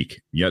its peak,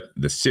 yet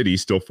the city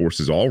still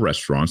forces all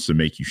restaurants to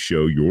make you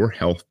show your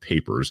health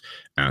papers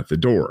at the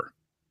door.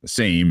 The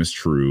same is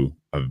true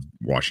of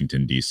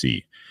Washington,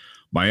 D.C.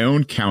 My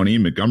own county,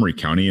 Montgomery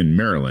County in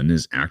Maryland,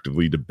 is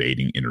actively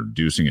debating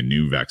introducing a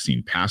new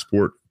vaccine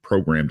passport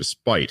program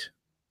despite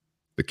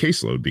the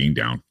caseload being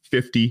down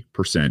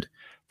 50%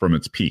 from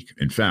its peak.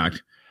 In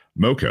fact,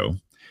 MoCo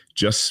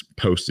just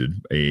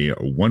posted a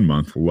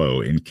 1-month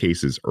low in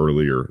cases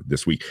earlier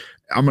this week.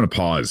 I'm going to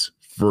pause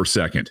for a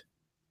second.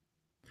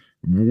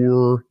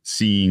 We're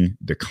seeing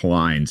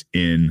declines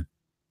in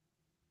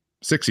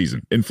sick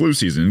season, in flu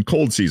season, in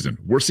cold season.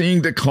 We're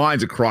seeing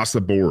declines across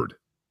the board.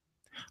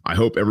 I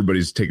hope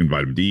everybody's taking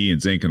vitamin D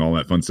and zinc and all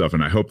that fun stuff.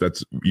 And I hope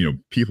that's,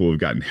 people have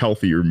gotten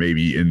healthier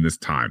maybe in this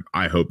time.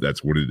 I hope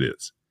that's what it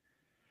is.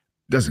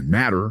 Doesn't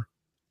matter.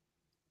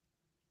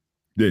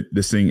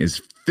 This thing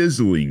is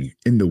fizzling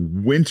in the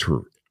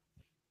winter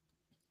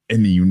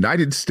in the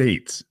United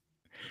States.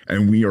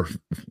 And we're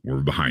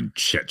behind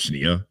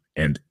Chechnya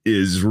and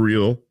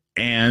Israel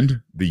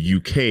and the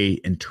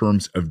UK in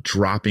terms of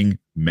dropping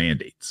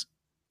mandates.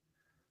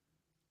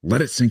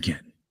 Let it sink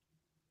in.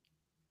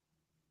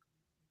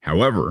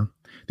 However,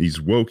 these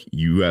woke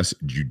U.S.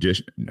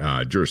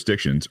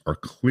 jurisdictions are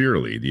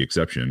clearly the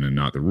exception and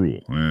not the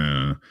rule.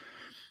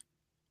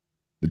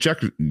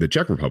 The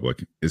Czech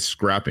Republic is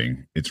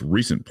scrapping its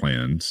recent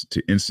plans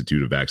to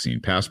institute a vaccine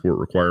passport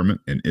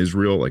requirement, and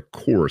Israel, a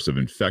chorus of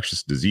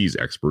infectious disease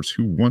experts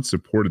who once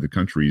supported the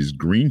country's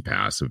Green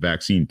Pass, a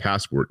vaccine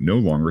passport, no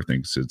longer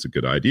thinks it's a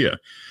good idea.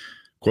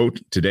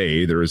 Quote,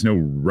 today, there is no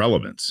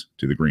relevance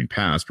to the Green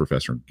Pass,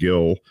 Professor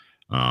Gil,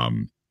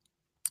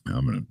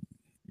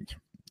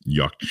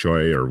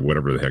 Yakchoy, or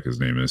whatever the heck his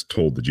name is,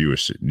 told the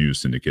Jewish News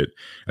Syndicate.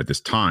 At this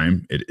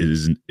time, it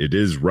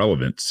is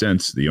relevant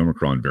since the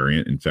Omicron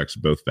variant infects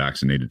both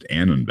vaccinated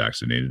and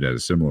unvaccinated at a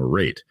similar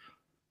rate.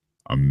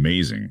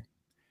 Amazing.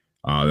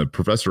 The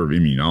professor of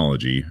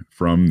immunology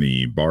from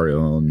the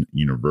Bar-Ilan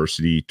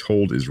University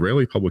told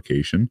Israeli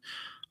publication,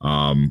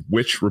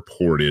 which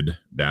reported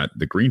that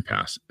the Green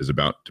Pass is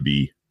about to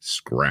be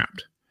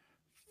scrapped.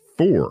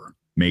 4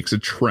 makes a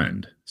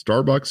trend.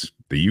 Starbucks,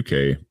 the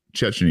UK,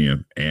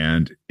 Chechnya,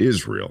 and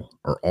Israel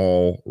are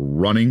all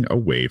running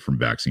away from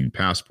vaccine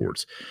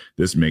passports.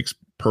 This makes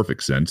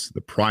perfect sense.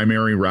 The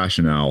primary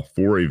rationale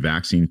for a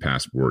vaccine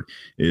passport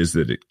is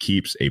that it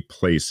keeps a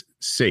place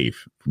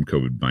safe from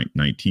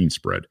COVID-19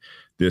 spread.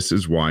 This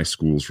is why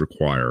schools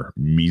require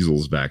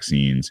measles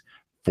vaccines,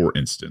 for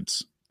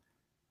instance.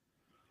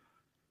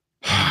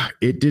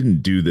 It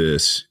didn't do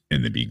this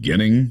in the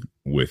beginning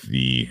with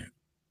the,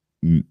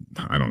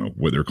 I don't know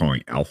what they're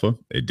calling Alpha.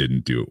 It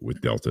didn't do it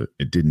with Delta.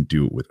 It didn't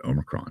do it with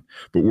Omicron.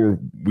 But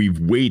we've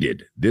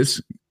waited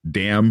this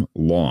damn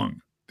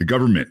long. The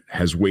government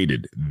has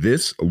waited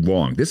this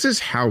long. This is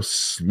how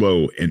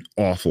slow and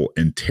awful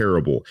and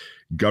terrible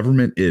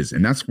government is.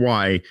 And that's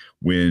why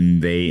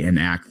when they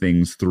enact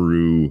things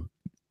through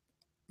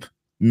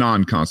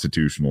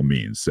non-constitutional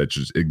means, such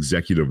as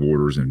executive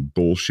orders and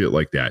bullshit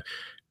like that,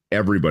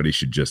 everybody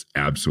should just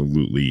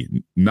absolutely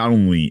not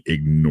only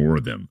ignore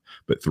them,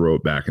 but throw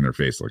it back in their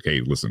face like, hey,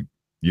 listen,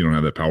 you don't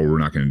have that power. We're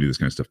not going to do this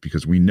kind of stuff,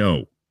 because we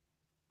know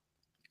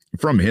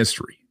from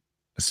history,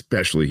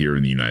 especially here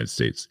in the United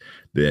States,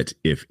 that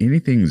if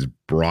anything's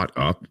brought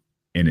up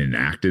and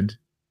enacted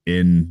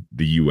in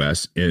the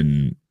U.S.,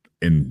 in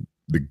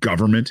the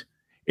government,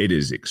 it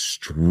is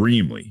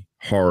extremely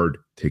hard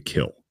to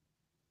kill.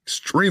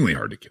 Extremely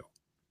hard to kill.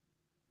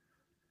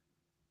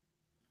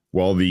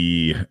 While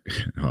the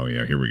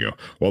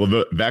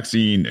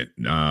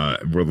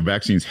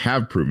vaccines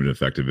have proven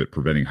effective at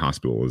preventing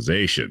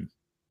hospitalization,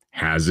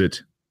 has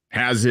it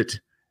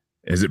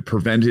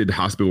prevented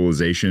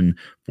hospitalization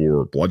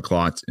for blood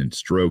clots and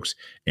strokes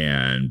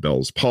and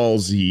Bell's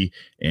palsy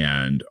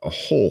and a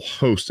whole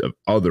host of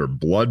other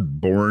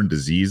blood-borne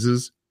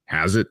diseases?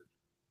 Has it?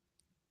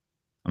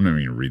 I'm not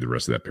even going to read the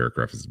rest of that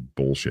paragraph. It's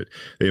bullshit.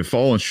 They have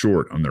fallen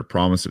short on their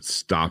promise of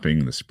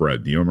stopping the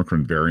spread. The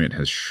Omicron variant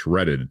has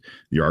shredded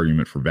the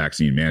argument for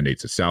vaccine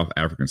mandates. A South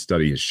African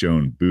study has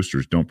shown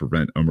boosters don't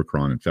prevent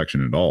Omicron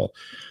infection at all.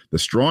 The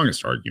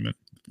strongest argument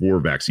for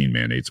vaccine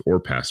mandates or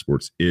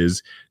passports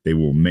is they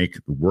will make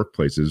the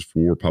workplaces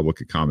for public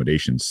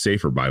accommodations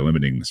safer by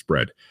limiting the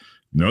spread.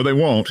 No, they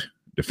won't.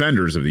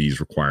 Defenders of these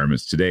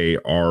requirements today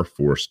are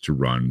forced to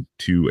run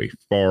to a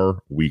far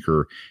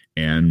weaker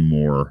and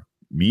more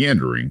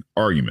meandering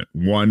argument.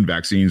 One,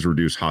 vaccines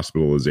reduce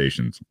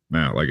hospitalizations.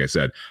 Now, like I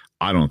said,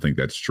 I don't think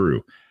that's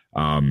true.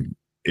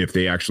 If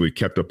they actually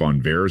kept up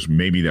on VAERS,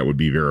 maybe that would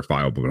be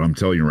verifiable. But I'm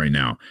telling you right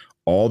now,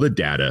 all the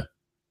data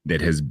that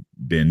has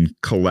been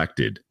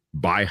collected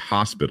by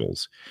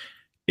hospitals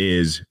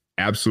is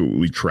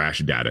absolutely trash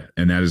data.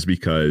 And that is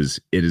because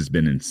it has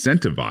been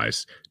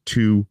incentivized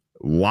to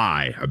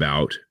lie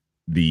about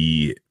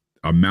the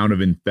amount of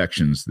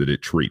infections that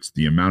it treats,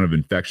 the amount of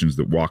infections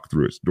that walk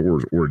through its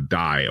doors or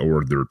die,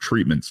 or their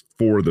treatments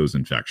for those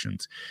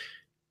infections.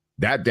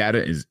 That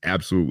data is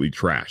absolutely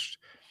trashed.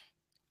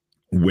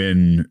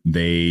 When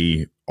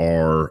they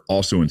are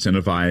also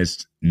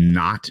incentivized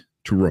not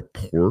to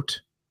report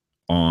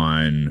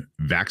on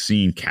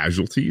vaccine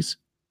casualties,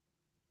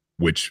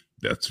 which,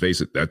 let's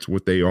face it, that's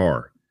what they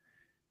are.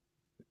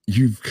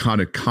 You've got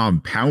a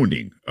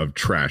compounding of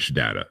trash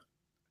data.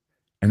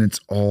 And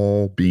it's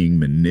all being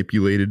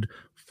manipulated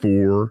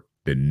for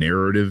the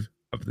narrative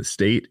of the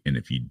state. And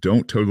if you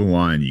don't toe the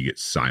line, you get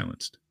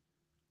silenced.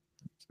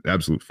 It's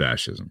absolute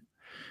fascism.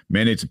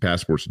 Mandates and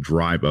passports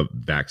drive up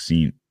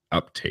vaccine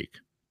uptake.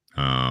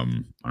 All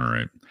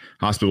right.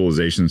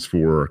 Hospitalizations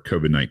for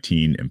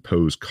COVID-19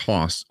 impose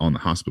costs on the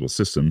hospital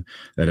system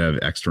that have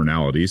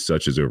externalities,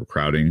 such as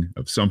overcrowding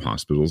of some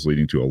hospitals,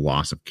 leading to a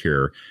loss of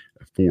care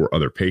for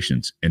other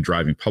patients and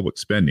driving public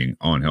spending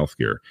on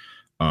healthcare.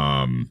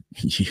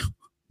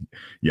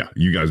 Yeah,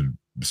 you guys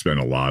spend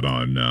a lot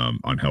on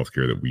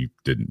healthcare that we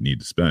didn't need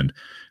to spend.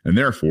 And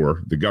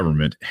therefore, the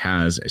government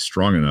has a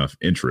strong enough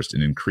interest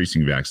in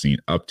increasing vaccine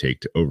uptake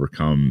to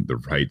overcome the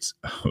rights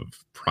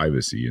of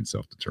privacy and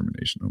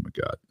self-determination. Oh my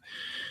God.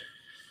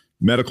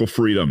 Medical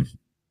freedom.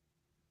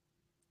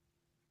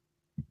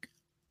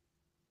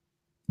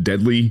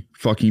 Deadly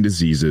fucking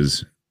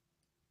diseases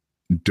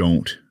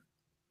don't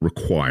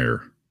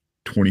require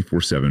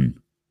 24/7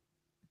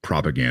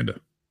 propaganda.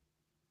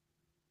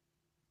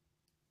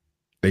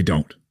 They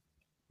don't.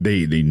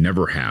 They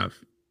never have.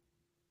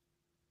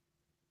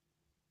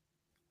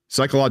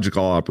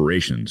 Psychological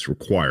operations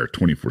require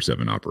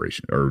 24/7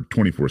 operation or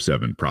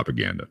 24/7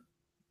 propaganda,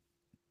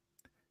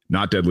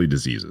 not deadly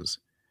diseases.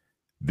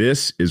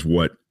 This is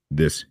what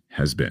this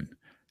has been.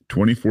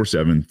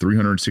 24/7,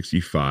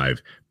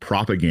 365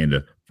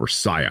 propaganda for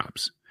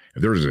psyops.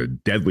 If there's a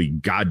deadly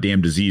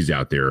goddamn disease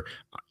out there,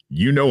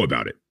 you know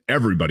about it.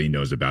 Everybody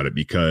knows about it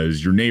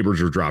because your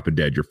neighbors are dropping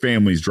dead. Your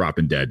family's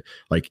dropping dead.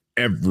 Like,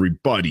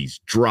 everybody's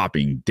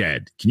dropping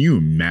dead. Can you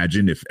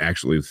imagine if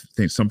actually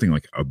something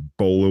like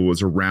Ebola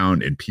was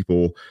around and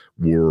people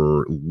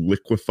were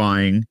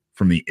liquefying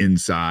from the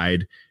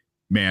inside?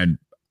 Man,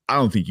 I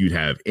don't think you'd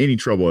have any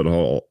trouble at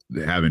all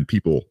having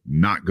people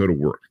not go to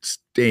work,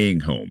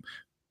 staying home,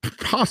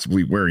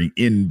 possibly wearing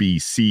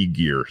NBC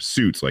gear,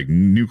 suits, like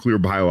nuclear,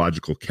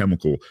 biological,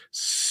 chemical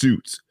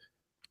suits,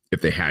 if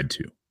they had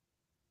to.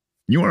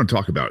 You want to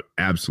talk about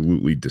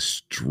absolutely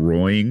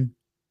destroying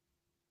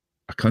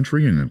a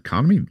country and an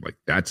economy? Like,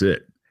 that's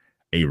it.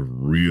 a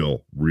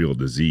real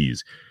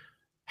disease.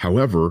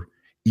 However,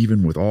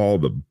 even with all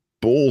the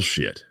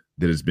bullshit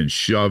that has been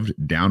shoved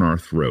down our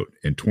throat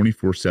and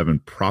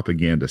 24/7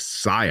 propaganda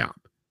psyop,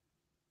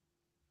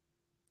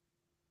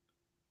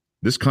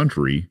 this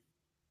country,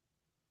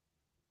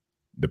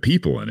 the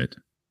people in it,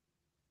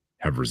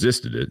 have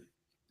resisted it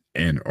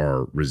and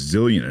are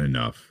resilient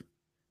enough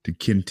to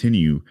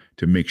continue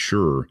to make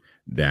sure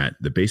that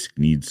the basic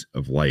needs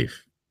of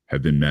life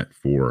have been met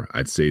for,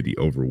 I'd say, the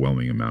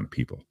overwhelming amount of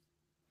people.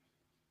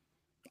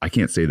 I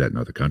can't say that in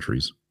other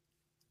countries.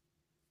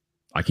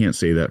 I can't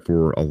say that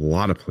for a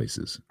lot of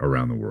places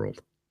around the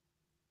world.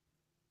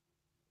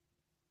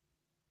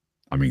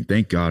 I mean,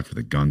 thank God for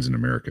the guns in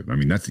America. I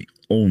mean, that's the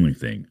only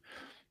thing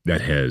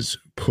that has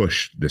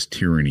pushed this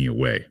tyranny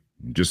away.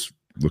 Just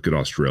look at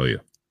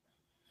Australia.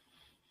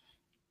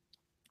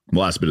 The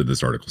last bit of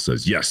this article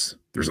says, yes,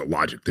 there's a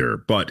logic there,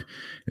 but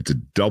it's a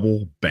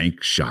double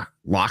bank shot.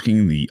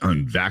 Locking the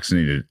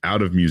unvaccinated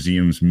out of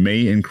museums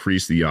may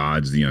increase the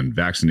odds the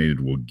unvaccinated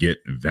will get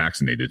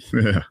vaccinated.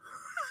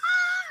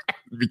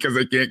 Because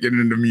they can't get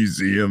into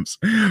museums.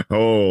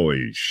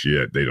 Holy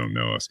shit, they don't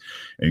know us.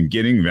 And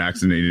getting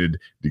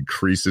vaccinated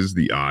decreases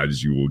the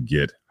odds you will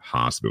get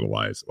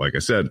hospitalized. Like I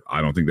said,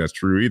 I don't think that's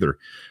true either,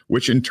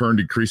 which in turn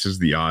decreases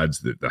the odds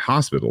that the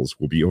hospitals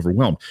will be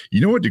overwhelmed. You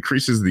know what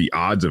decreases the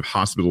odds of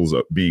hospitals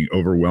being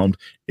overwhelmed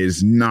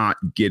is not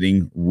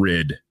getting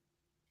rid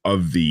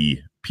of the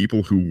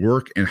people who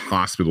work in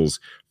hospitals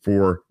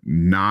for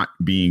not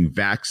being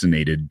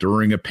vaccinated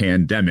during a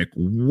pandemic,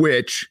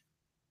 which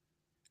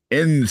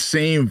in the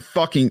same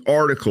fucking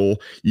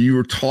article, you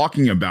were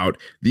talking about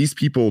these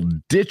people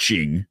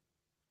ditching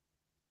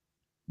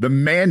the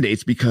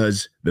mandates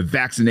because the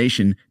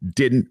vaccination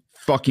didn't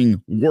fucking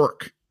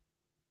work.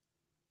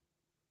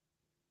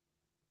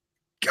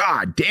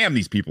 God damn,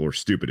 these people are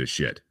stupid as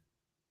shit.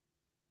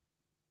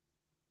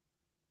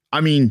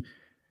 I mean,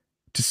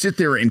 to sit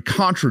there and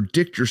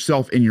contradict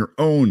yourself in your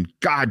own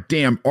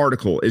goddamn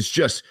article is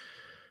just...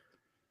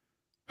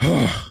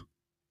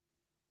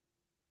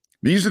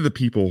 These are the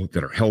people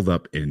that are held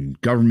up in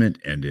government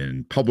and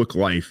in public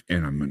life.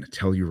 And I'm going to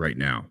tell you right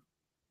now,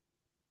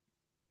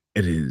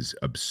 it is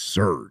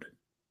absurd.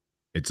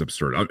 It's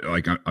absurd.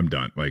 I'm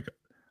done. Like,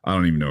 I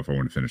don't even know if I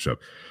want to finish up.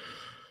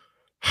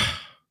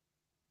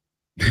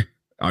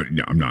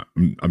 I'm not.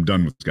 I'm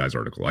done with this guy's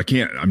article. I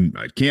can't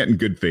in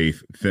good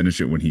faith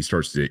finish it when he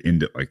starts to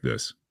end it like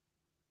this.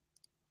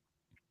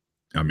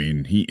 I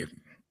mean,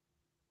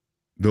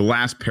 the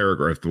last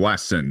paragraph, the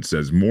last sentence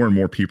says more and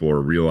more people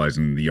are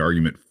realizing the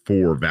argument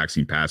for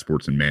vaccine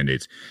passports and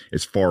mandates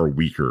is far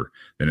weaker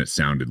than it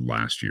sounded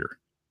last year.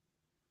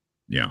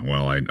 Yeah,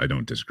 well, I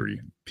don't disagree.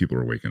 People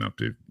are waking up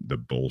to the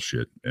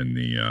bullshit and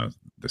the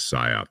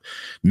psyop.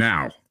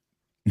 Now,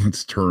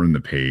 let's turn the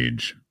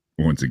page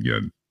once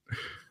again.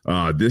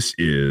 This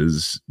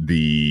is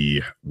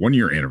the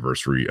 1-year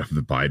anniversary of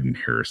the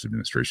Biden-Harris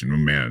administration. Oh,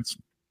 man, it's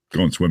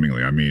going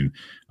swimmingly. I mean,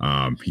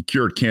 he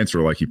cured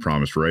cancer like he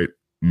promised, right?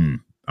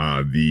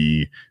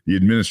 The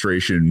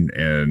administration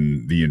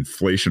and the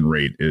inflation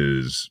rate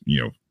is,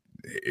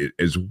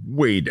 is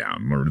way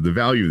down. Or the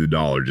value of the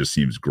dollar just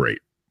seems great.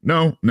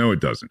 No,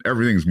 it doesn't.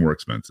 Everything's more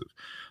expensive.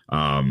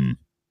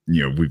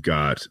 We've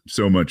got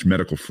so much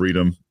medical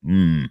freedom.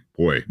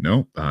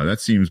 That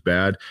seems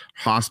bad.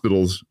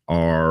 Hospitals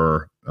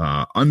are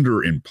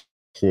underemployed.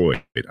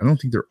 I don't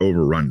think they're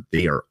overrun.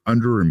 They are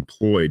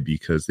underemployed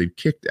because they've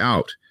kicked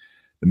out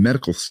the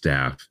medical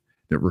staff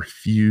that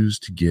refuse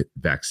to get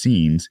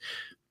vaccines.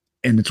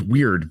 And it's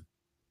weird.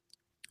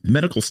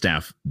 Medical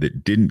staff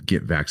that didn't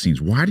get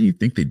vaccines, why do you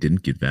think they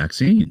didn't get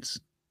vaccines?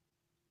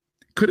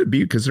 Could it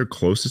be because they're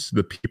closest to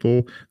the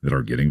people that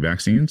are getting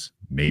vaccines?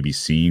 Maybe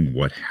seeing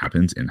what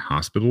happens in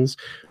hospitals?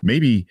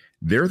 Maybe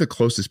they're the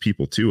closest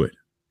people to it.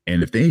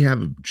 And if they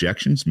have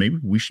objections, maybe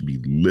we should be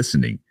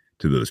listening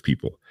to those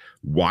people.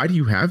 Why do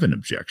you have an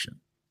objection?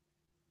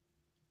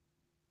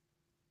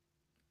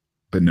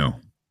 But no.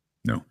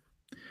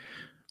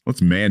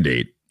 Let's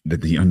mandate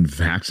that the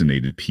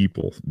unvaccinated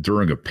people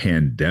during a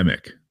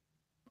pandemic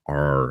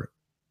are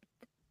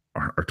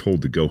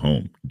told to go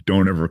home.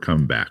 Don't ever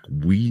come back.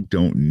 We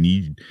don't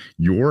need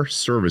your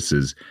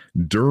services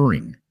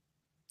during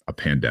a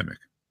pandemic.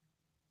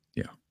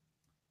 Yeah.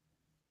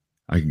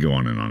 I can go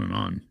on and on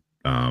and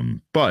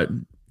on. But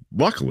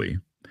luckily,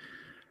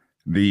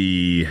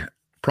 the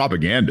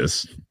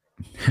propagandists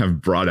have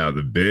brought out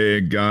the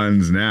big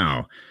guns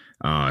now.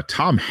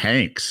 Tom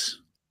Hanks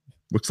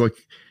looks like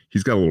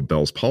he's got a little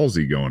Bell's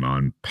palsy going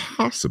on,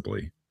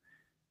 possibly.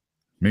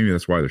 Maybe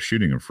that's why they're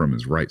shooting him from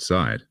his right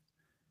side.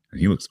 And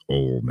he looks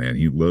old, man.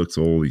 He looks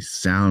old. He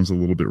sounds a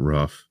little bit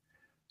rough.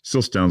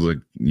 Still sounds like,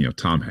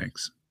 Tom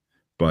Hanks.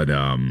 But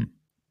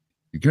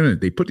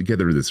they put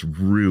together this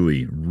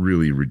really,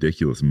 really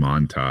ridiculous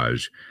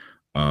montage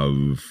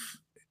of,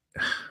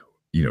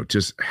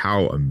 just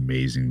how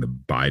amazing the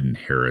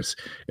Biden-Harris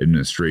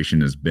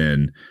administration has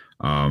been.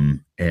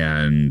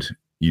 And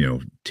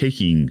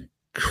taking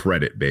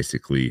credit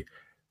basically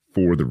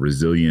for the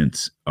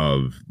resilience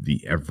of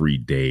the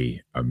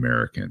everyday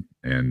American.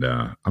 And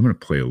I'm going to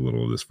play a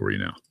little of this for you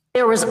now.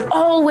 There is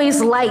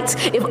always light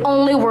if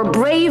only we're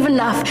brave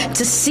enough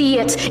to see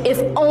it, if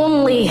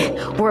only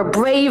we're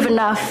brave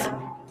enough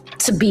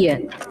to be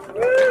it.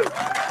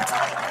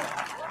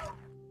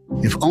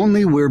 If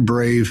only we're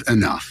brave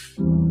enough.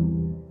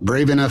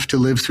 Brave enough to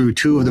live through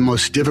two of the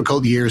most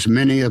difficult years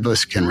many of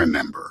us can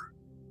remember.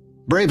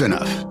 Brave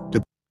enough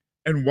to...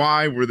 And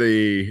why were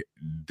they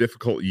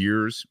difficult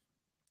years?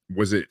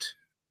 Was it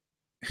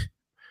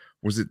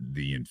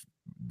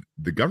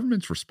the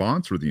government's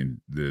response or the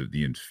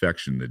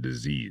infection, the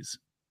disease?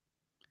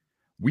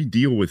 We've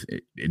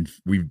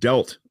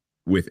dealt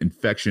with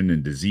infection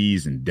and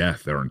disease and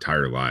death our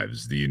entire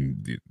lives. The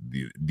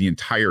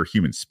entire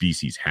human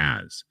species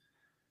has.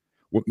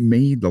 What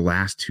made the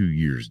last 2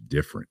 years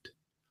different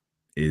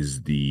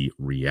is the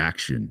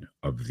reaction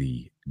of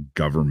the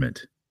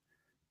government,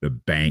 the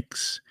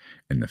banks,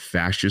 and the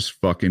fascist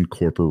fucking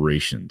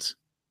corporations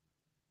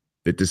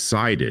that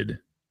decided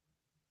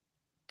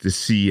to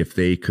see if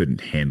they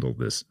couldn't handle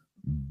this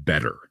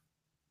better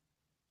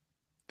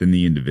than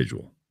the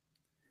individual,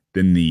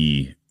 than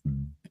the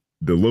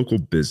local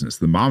business,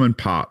 the mom and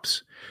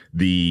pops,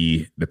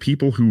 the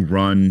people who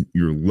run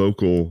your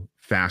local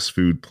fast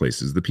food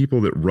places, the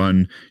people that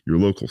run your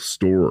local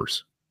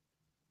stores.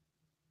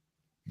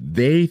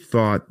 They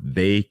thought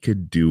they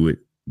could do it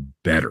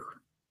better.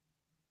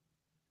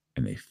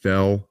 And they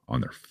fell on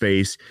their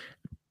face.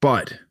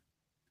 But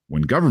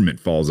when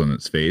government falls on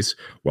its face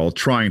while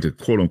trying to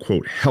quote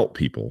unquote help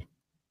people,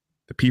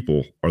 the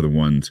people are the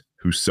ones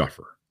who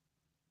suffer.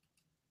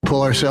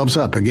 Pull ourselves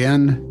up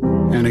again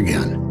and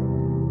again.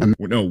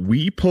 No,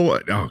 we pull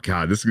it. Oh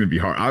God, this is going to be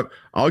hard.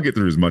 I'll get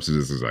through as much of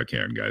this as I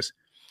can, guys.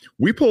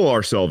 We pull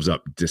ourselves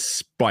up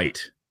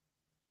despite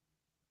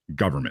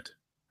government.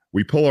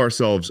 We pull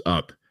ourselves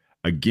up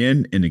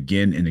again and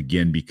again and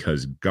again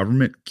because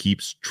government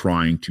keeps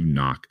trying to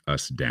knock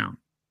us down.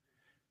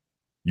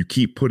 You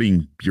keep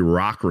putting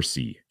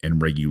bureaucracy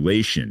and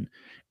regulation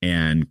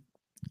and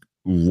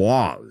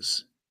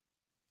laws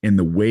in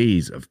the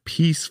ways of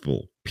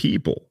peaceful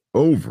people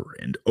over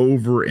and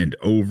over and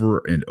over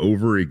and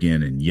over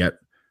again. And yet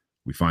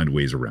we find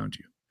ways around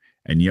you.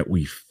 And yet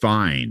we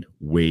find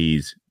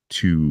ways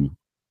to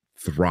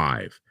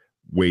thrive,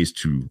 ways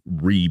to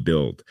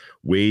rebuild,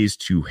 ways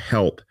to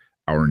help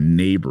our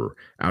neighbor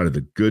out of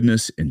the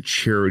goodness and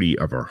charity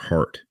of our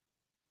heart.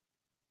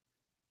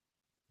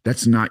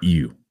 That's not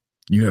you.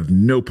 You have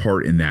no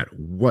part in that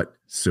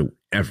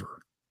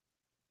whatsoever.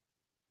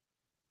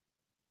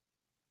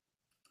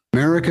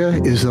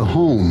 America is the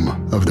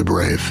home of the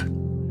brave.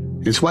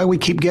 It's why we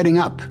keep getting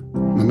up,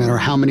 no matter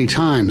how many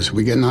times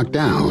we get knocked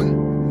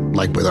down.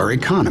 Like with our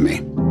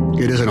economy.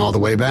 It isn't all the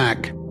way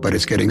back, but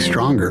it's getting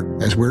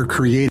stronger as we're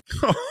creating.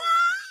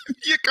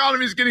 The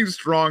economy is getting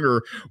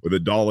stronger with a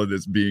dollar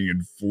that's being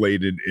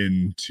inflated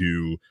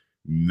into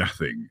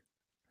nothing.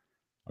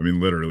 I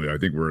mean, literally, I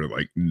think we're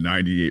like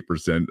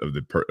 98% of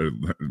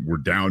we're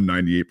down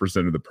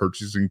 98% of the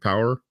purchasing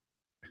power.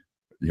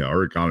 Yeah,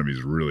 our economy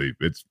is really,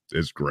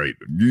 it's great.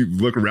 You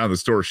look around the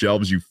store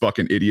shelves, you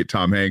fucking idiot,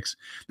 Tom Hanks.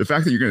 The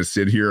fact that you're going to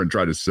sit here and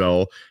try to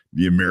sell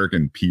the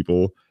American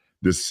people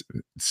this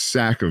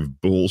sack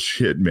of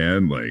bullshit,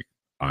 man, like,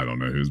 I don't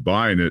know who's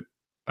buying it.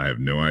 I have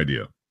no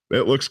idea.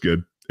 It looks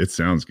good. It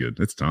sounds good.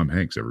 It's Tom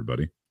Hanks,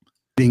 everybody.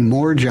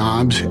 More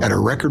jobs at a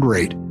record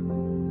rate.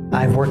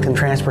 I've worked in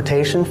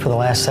transportation for the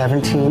last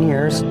 17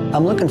 years.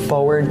 I'm looking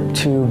forward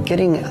to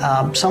getting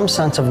some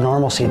sense of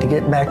normalcy, to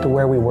get back to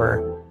where we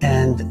were.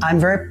 And I'm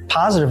very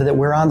positive that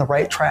we're on the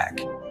right track.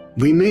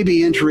 We may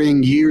be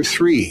entering year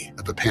 3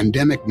 of a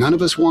pandemic none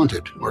of us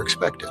wanted or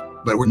expected,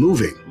 but we're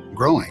moving,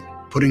 growing,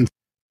 putting...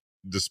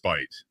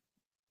 Despite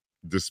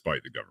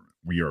the government.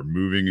 We are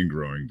moving and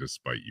growing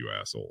despite you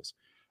assholes.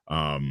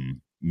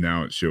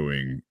 Now it's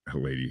showing a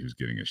lady who's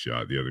getting a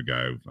shot. The other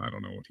guy, I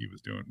don't know what he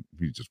was doing.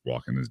 He's just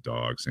walking his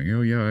dog saying,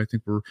 oh yeah, I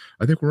think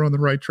we're on the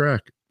right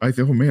track. I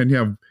think, oh man,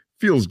 yeah,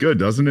 feels good,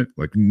 doesn't it?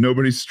 Like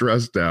nobody's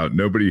stressed out.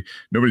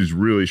 Nobody's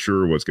really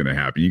sure what's going to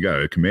happen. You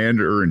got a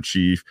commander in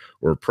chief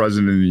or a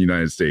president of the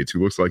United States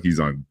who looks like he's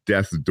on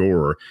death's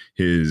door.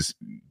 His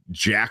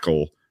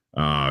jackal,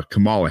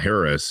 Kamala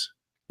Harris,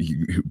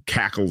 who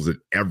cackles at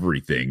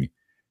everything.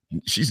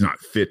 She's not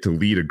fit to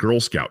lead a Girl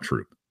Scout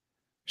troop.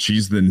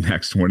 She's the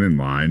next one in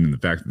line. And the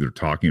fact that they're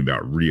talking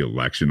about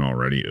re-election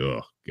already,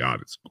 oh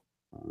God, it's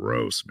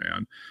gross,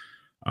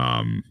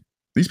 man.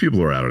 These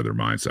people are out of their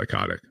mind,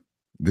 psychotic.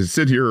 They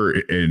sit here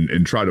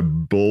and try to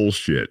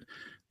bullshit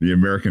the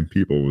American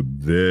people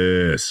with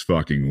this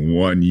fucking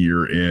 1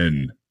 year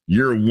in.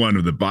 Year 1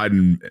 of the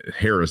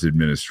Biden-Harris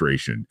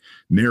administration,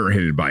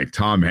 narrated by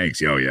Tom Hanks.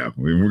 Oh yeah,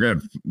 we're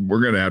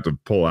gonna have to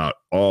pull out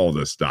all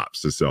the stops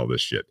to sell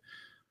this shit.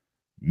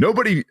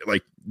 Nobody,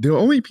 like, the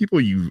only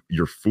people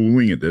you're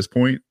fooling at this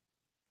point,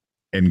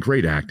 and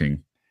great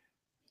acting,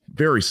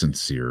 very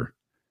sincere.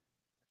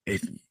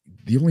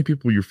 The only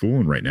people you're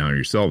fooling right now are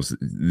yourselves.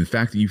 The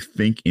fact that you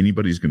think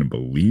anybody's going to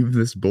believe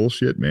this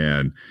bullshit,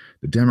 man,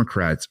 the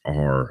Democrats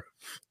are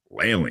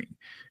flailing.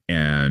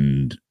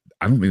 And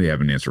I don't think they have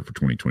an answer for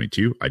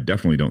 2022. I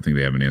definitely don't think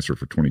they have an answer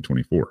for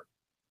 2024.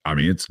 I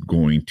mean, it's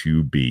going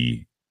to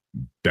be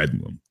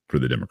bedlam for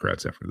the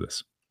Democrats after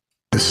this.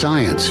 The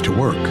science to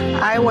work.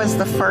 I was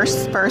the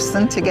first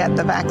person to get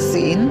the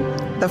vaccine,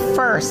 the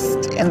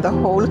first in the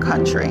whole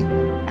country.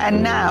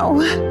 And now,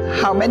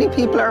 how many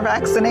people are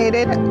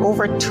vaccinated?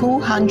 Over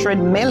 200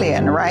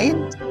 million, right?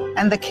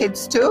 And the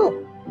kids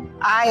too.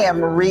 I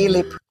am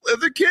really...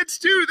 The kids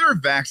too, they're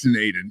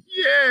vaccinated.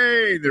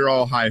 Yay! They're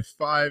all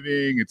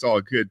high-fiving. It's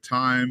all good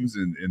times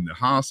in the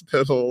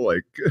hospital.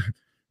 Like,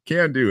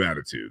 can-do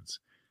attitudes.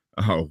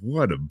 Oh,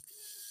 what a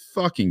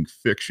fucking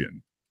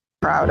fiction.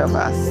 Proud of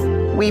us.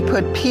 We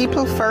put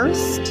people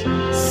first,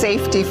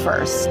 safety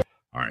first.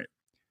 All right.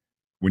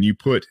 When you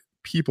put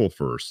people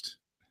first,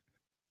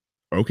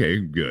 okay,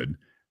 good. When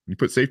you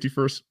put safety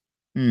first,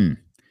 the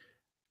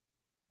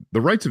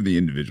rights of the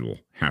individual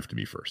have to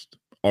be first.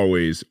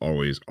 Always,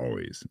 always,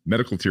 always.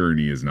 Medical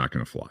tyranny is not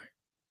going to fly.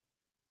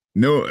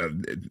 No,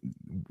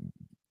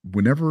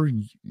 whenever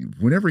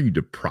you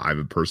deprive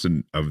a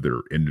person of their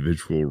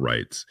individual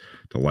rights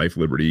to life,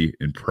 liberty,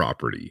 and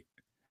property,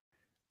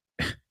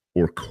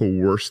 or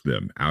coerce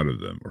them out of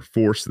them, or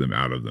force them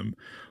out of them,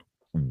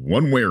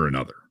 one way or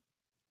another,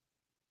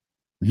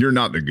 you're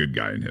not the good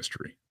guy in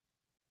history.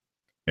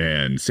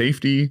 And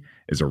safety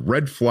is a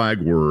red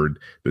flag word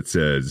that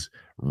says,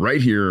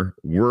 right here,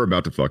 we're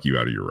about to fuck you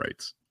out of your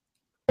rights.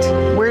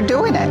 We're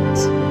doing it.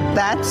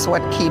 That's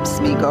what keeps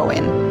me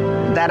going,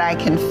 that I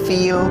can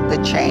feel the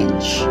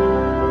change.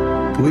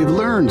 We've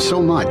learned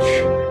so much.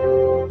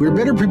 We're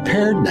better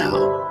prepared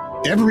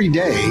now. Every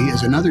day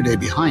is another day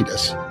behind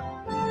us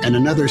and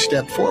another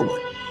step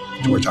forward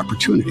towards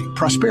opportunity,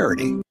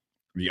 prosperity.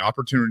 The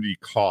opportunity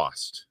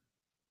cost,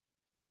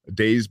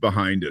 days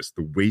behind us,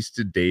 the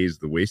wasted days,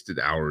 the wasted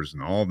hours,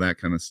 and all that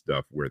kind of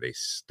stuff where they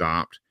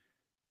stopped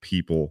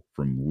people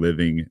from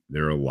living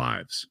their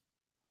lives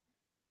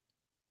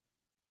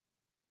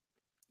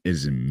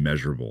is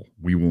immeasurable.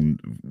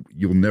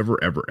 You'll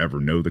never, ever, ever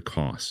know the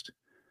cost,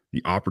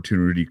 the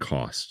opportunity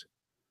cost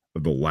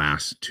of the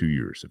last 2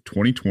 years of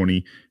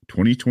 2020,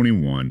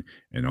 2021,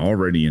 and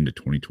already into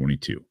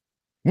 2022.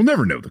 We'll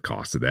never know the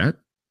cost of that.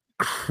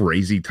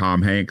 Crazy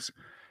Tom Hanks.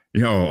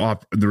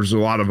 There's a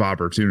lot of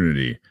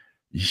opportunity.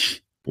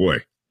 Boy,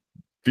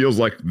 feels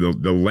like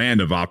the land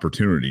of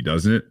opportunity,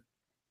 doesn't it?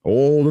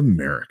 Old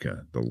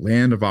America, the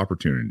land of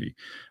opportunity.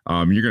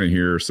 You're going to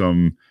hear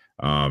some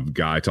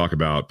guy talk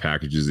about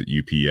packages at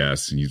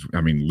UPS.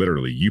 And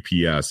literally,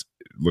 UPS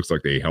looks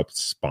like they helped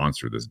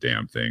sponsor this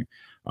damn thing.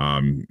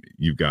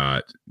 You've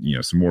got,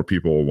 some more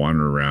people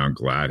wandering around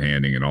glad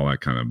handing and all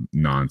that kind of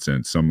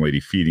nonsense. Some lady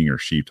feeding her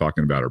sheep,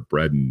 talking about her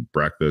bread and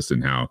breakfast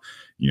and how,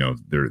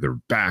 they're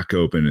back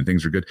open and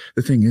things are good.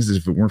 The thing is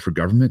if it weren't for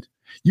government,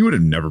 you would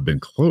have never been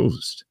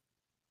closed.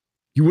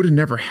 You would have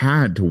never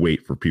had to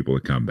wait for people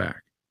to come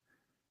back.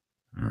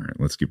 All right,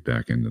 let's get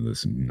back into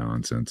this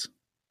nonsense.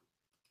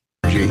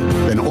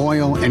 Than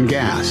oil and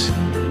gas.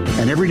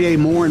 And every day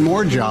more and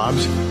more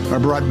jobs are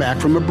brought back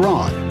from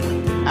abroad.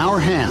 Our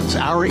hands,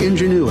 our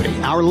ingenuity,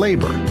 our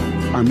labor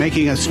are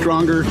making us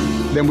stronger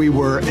than we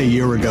were a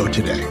year ago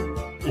today.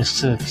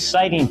 It's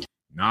exciting.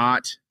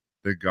 Not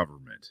the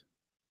government.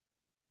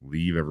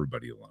 Leave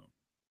everybody alone.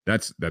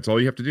 That's all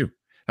you have to do.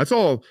 That's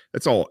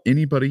all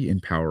anybody in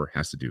power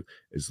has to do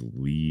is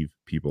leave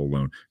people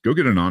alone. Go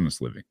get an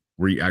honest living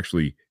where you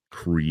actually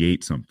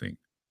create something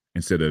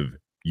instead of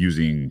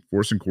using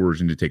force and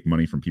coercion to take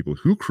money from people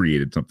who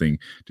created something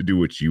to do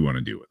what you want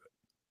to do with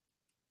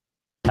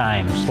it.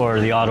 Times for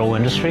the auto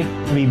industry,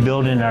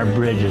 rebuilding our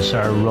bridges,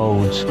 our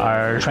roads,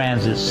 our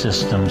transit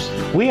systems.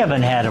 We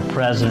haven't had a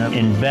president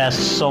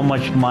invest so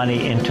much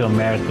money into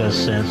America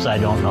since I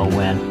don't know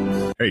when.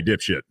 Hey,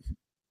 dipshit.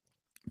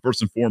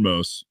 First and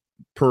foremost,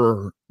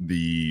 per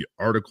the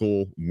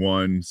Article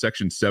 1,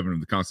 Section 7 of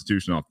the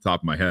Constitution off the top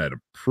of my head,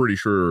 I'm pretty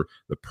sure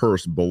the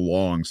purse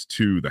belongs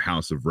to the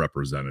House of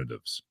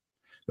Representatives.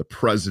 The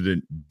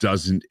president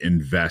doesn't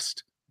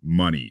invest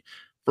money.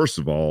 First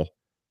of all,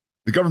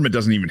 the government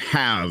doesn't even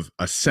have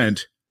a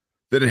cent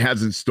that it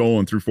hasn't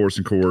stolen through force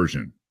and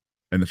coercion.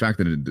 And the fact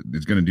that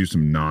it's going to do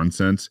some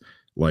nonsense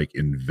like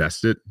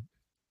invest it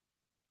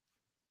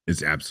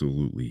is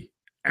absolutely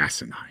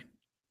asinine.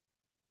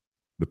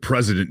 The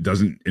president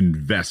doesn't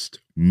invest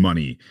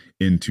money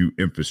into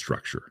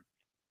infrastructure.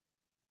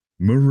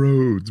 My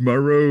roads.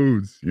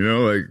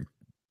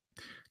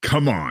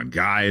 Come on,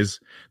 guys.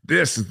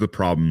 This is the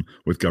problem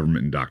with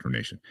government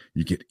indoctrination.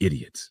 You get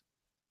idiots.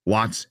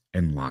 Lots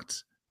and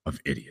lots of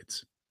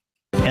idiots.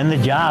 And the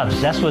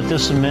jobs. That's what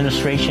this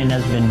administration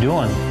has been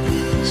doing.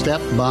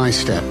 Step by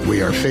step,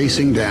 we are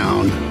facing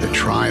down the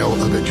trial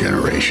of a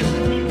generation.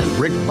 And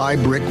brick by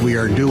brick, we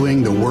are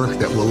doing the work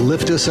that will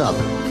lift us up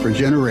for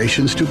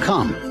generations to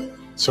come.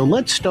 So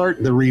let's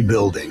start the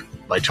rebuilding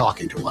by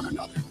talking to one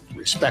another,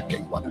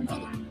 respecting one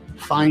another,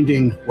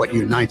 finding what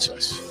unites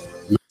us.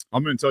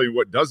 I'm going to tell you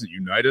what doesn't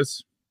unite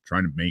us.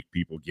 Trying to make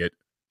people get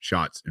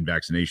shots and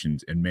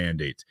vaccinations and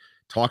mandates.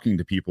 Talking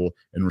to people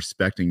and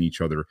respecting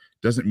each other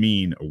doesn't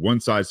mean a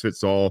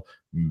one-size-fits-all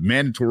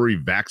mandatory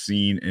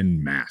vaccine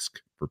and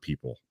mask for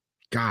people.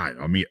 God,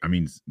 I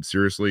mean,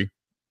 seriously,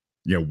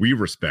 we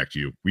respect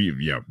you.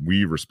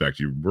 We respect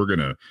you. We're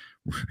gonna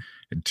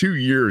 2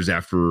 years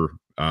after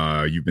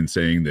you've been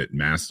saying that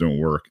masks don't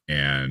work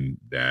and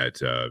that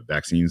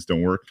vaccines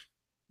don't work,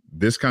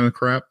 this kind of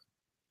crap.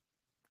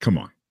 Come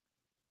on.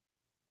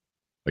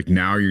 Like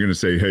now you're gonna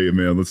say, hey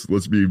man,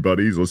 let's be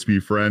buddies, let's be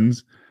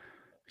friends.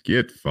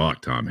 Get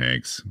fucked, Tom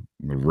Hanks.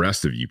 The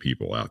rest of you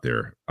people out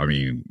there. I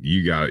mean,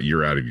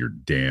 you're out of your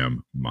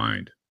damn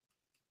mind.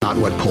 Not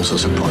what pulls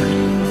us apart.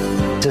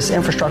 This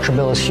infrastructure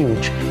bill is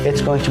huge.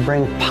 It's going to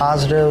bring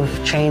positive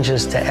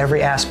changes to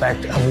every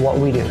aspect of what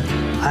we do.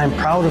 I'm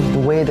proud of the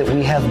way that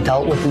we have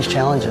dealt with these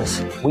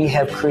challenges. We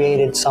have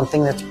created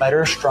something that's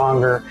better,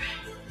 stronger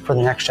for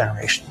the next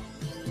generation.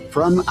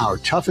 From our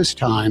toughest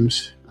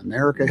times,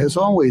 America has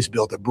always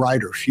built a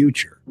brighter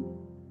future.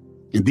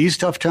 In these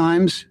tough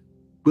times,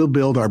 we'll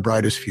build our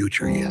brightest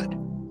future yet.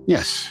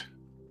 Yes,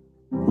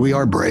 we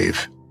are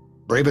brave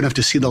enough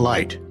to see the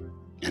light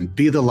and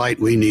be the light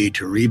we need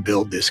to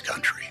rebuild this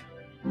country.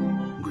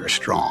 We're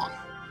strong.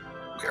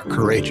 We are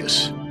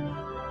courageous.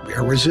 We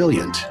are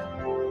resilient.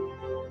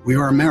 We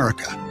are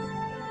America,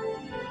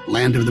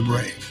 land of the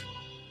brave.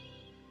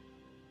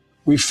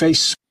 We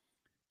face...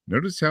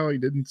 Notice how he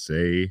didn't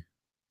say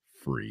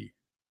free.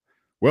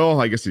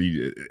 Well, I guess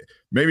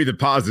maybe the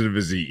positive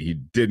is he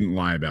didn't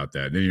lie about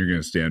that. Then you're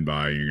going to stand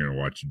by and you're going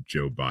to watch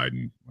Joe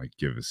Biden like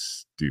give a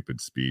stupid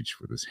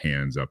speech with his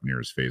hands up near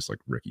his face like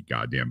Ricky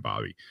goddamn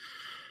Bobby.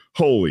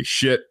 Holy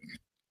shit.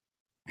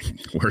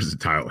 Where's the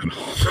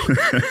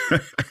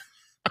Tylenol?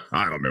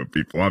 I don't know,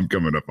 people. I'm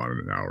coming up on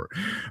an hour.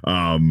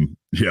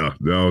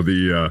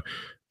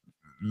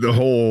 The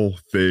whole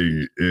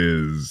thing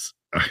is,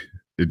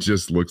 it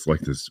just looks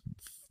like this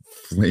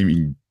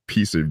flaming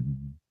piece of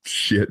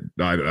shit.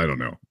 I don't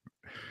know,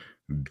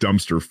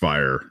 dumpster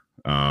fire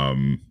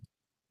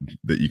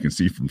that you can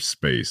see from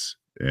space.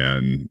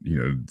 And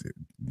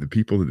the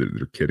people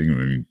that are kidding, I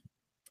mean,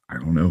 I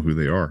don't know who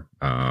they are.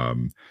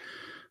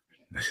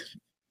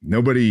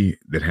 Nobody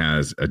that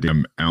has a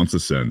damn ounce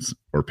of sense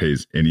or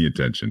pays any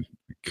attention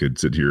could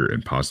sit here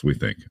and possibly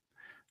think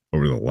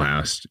over the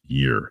last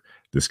year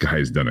this guy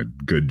has done a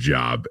good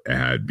job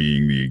at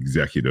being the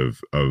executive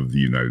of the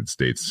United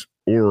States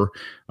or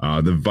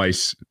the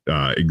vice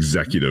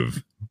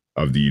executive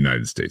of the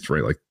United States,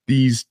 right? Like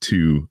these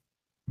two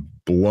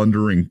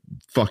blundering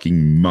fucking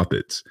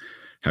Muppets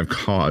have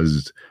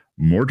caused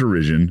more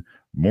derision,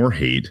 more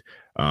hate.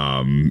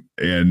 And,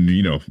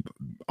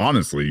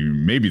 honestly,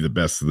 maybe the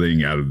best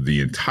thing out of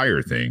the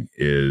entire thing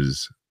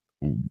is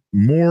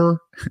more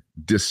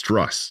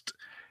distrust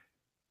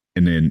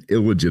in an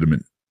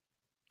illegitimate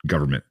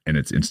government and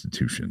its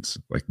institutions.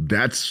 Like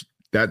that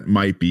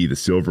might be the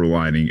silver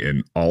lining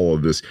in all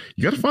of this.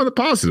 You got to find the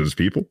positives,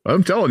 people.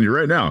 I'm telling you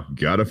right now,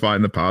 got to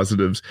find the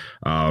positives.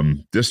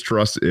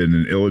 Distrust in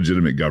an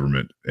illegitimate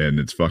government and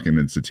its fucking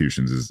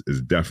institutions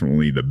is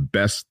definitely the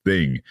best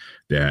thing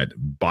that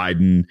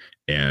Biden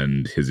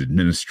and his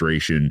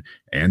administration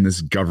and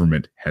this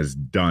government has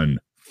done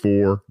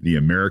for the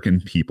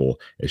American people,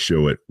 and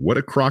show it what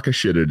a crock of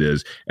shit it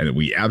is and that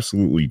we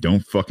absolutely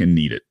don't fucking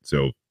need it.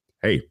 So,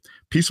 hey,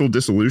 peaceful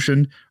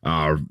dissolution,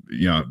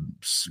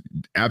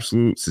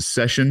 absolute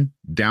secession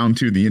down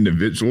to the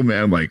individual,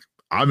 man. Like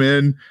I'm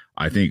in.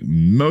 I think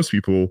most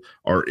people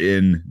are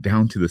in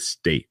down to the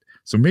state.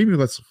 So maybe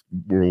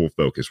we'll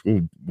focus.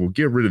 We'll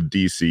get rid of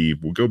DC.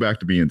 We'll go back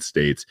to being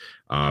states,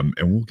 and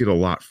we'll get a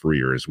lot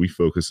freer as we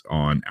focus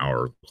on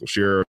our local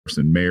sheriffs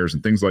and mayors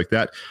and things like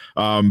that.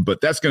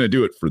 But that's going to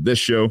do it for this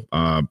show.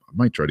 I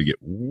might try to get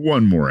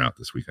one more out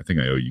this week. I think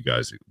I owe you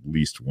guys at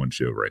least one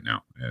show right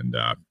now, and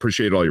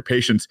appreciate all your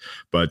patience.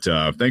 But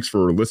thanks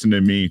for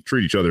listening to me.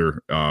 Treat each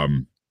other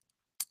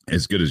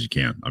as good as you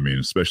can. I mean,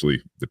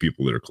 especially the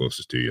people that are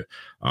closest to you.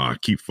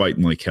 Keep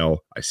fighting like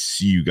hell. I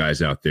see you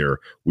guys out there.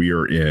 We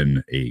are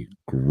in a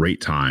great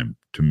time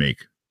to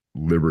make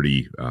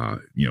liberty,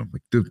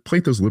 to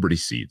plant those liberty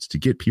seeds to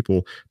get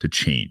people to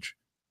change.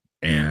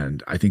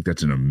 And I think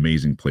that's an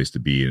amazing place to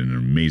be and an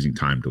amazing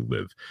time to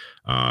live.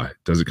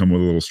 Does it come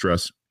with a little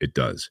stress? It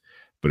does.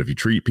 But if you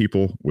treat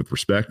people with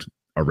respect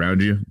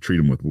around you, treat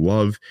them with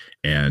love,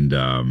 and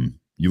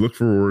you look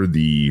for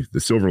the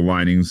silver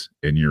linings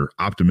and you're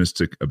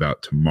optimistic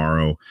about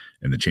tomorrow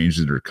and the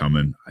changes that are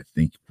coming, I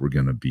think we're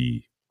going to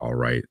be all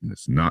right. And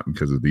it's not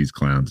because of these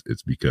clowns.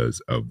 It's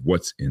because of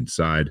what's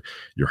inside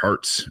your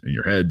hearts and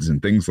your heads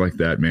and things like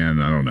that,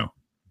 man. I don't know.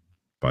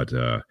 But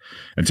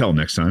until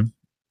next time,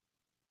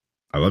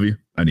 I love you.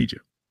 I need you.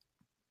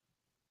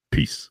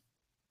 Peace.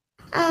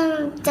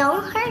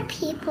 Don't hurt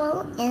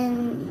people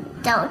and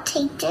don't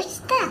take their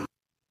stuff.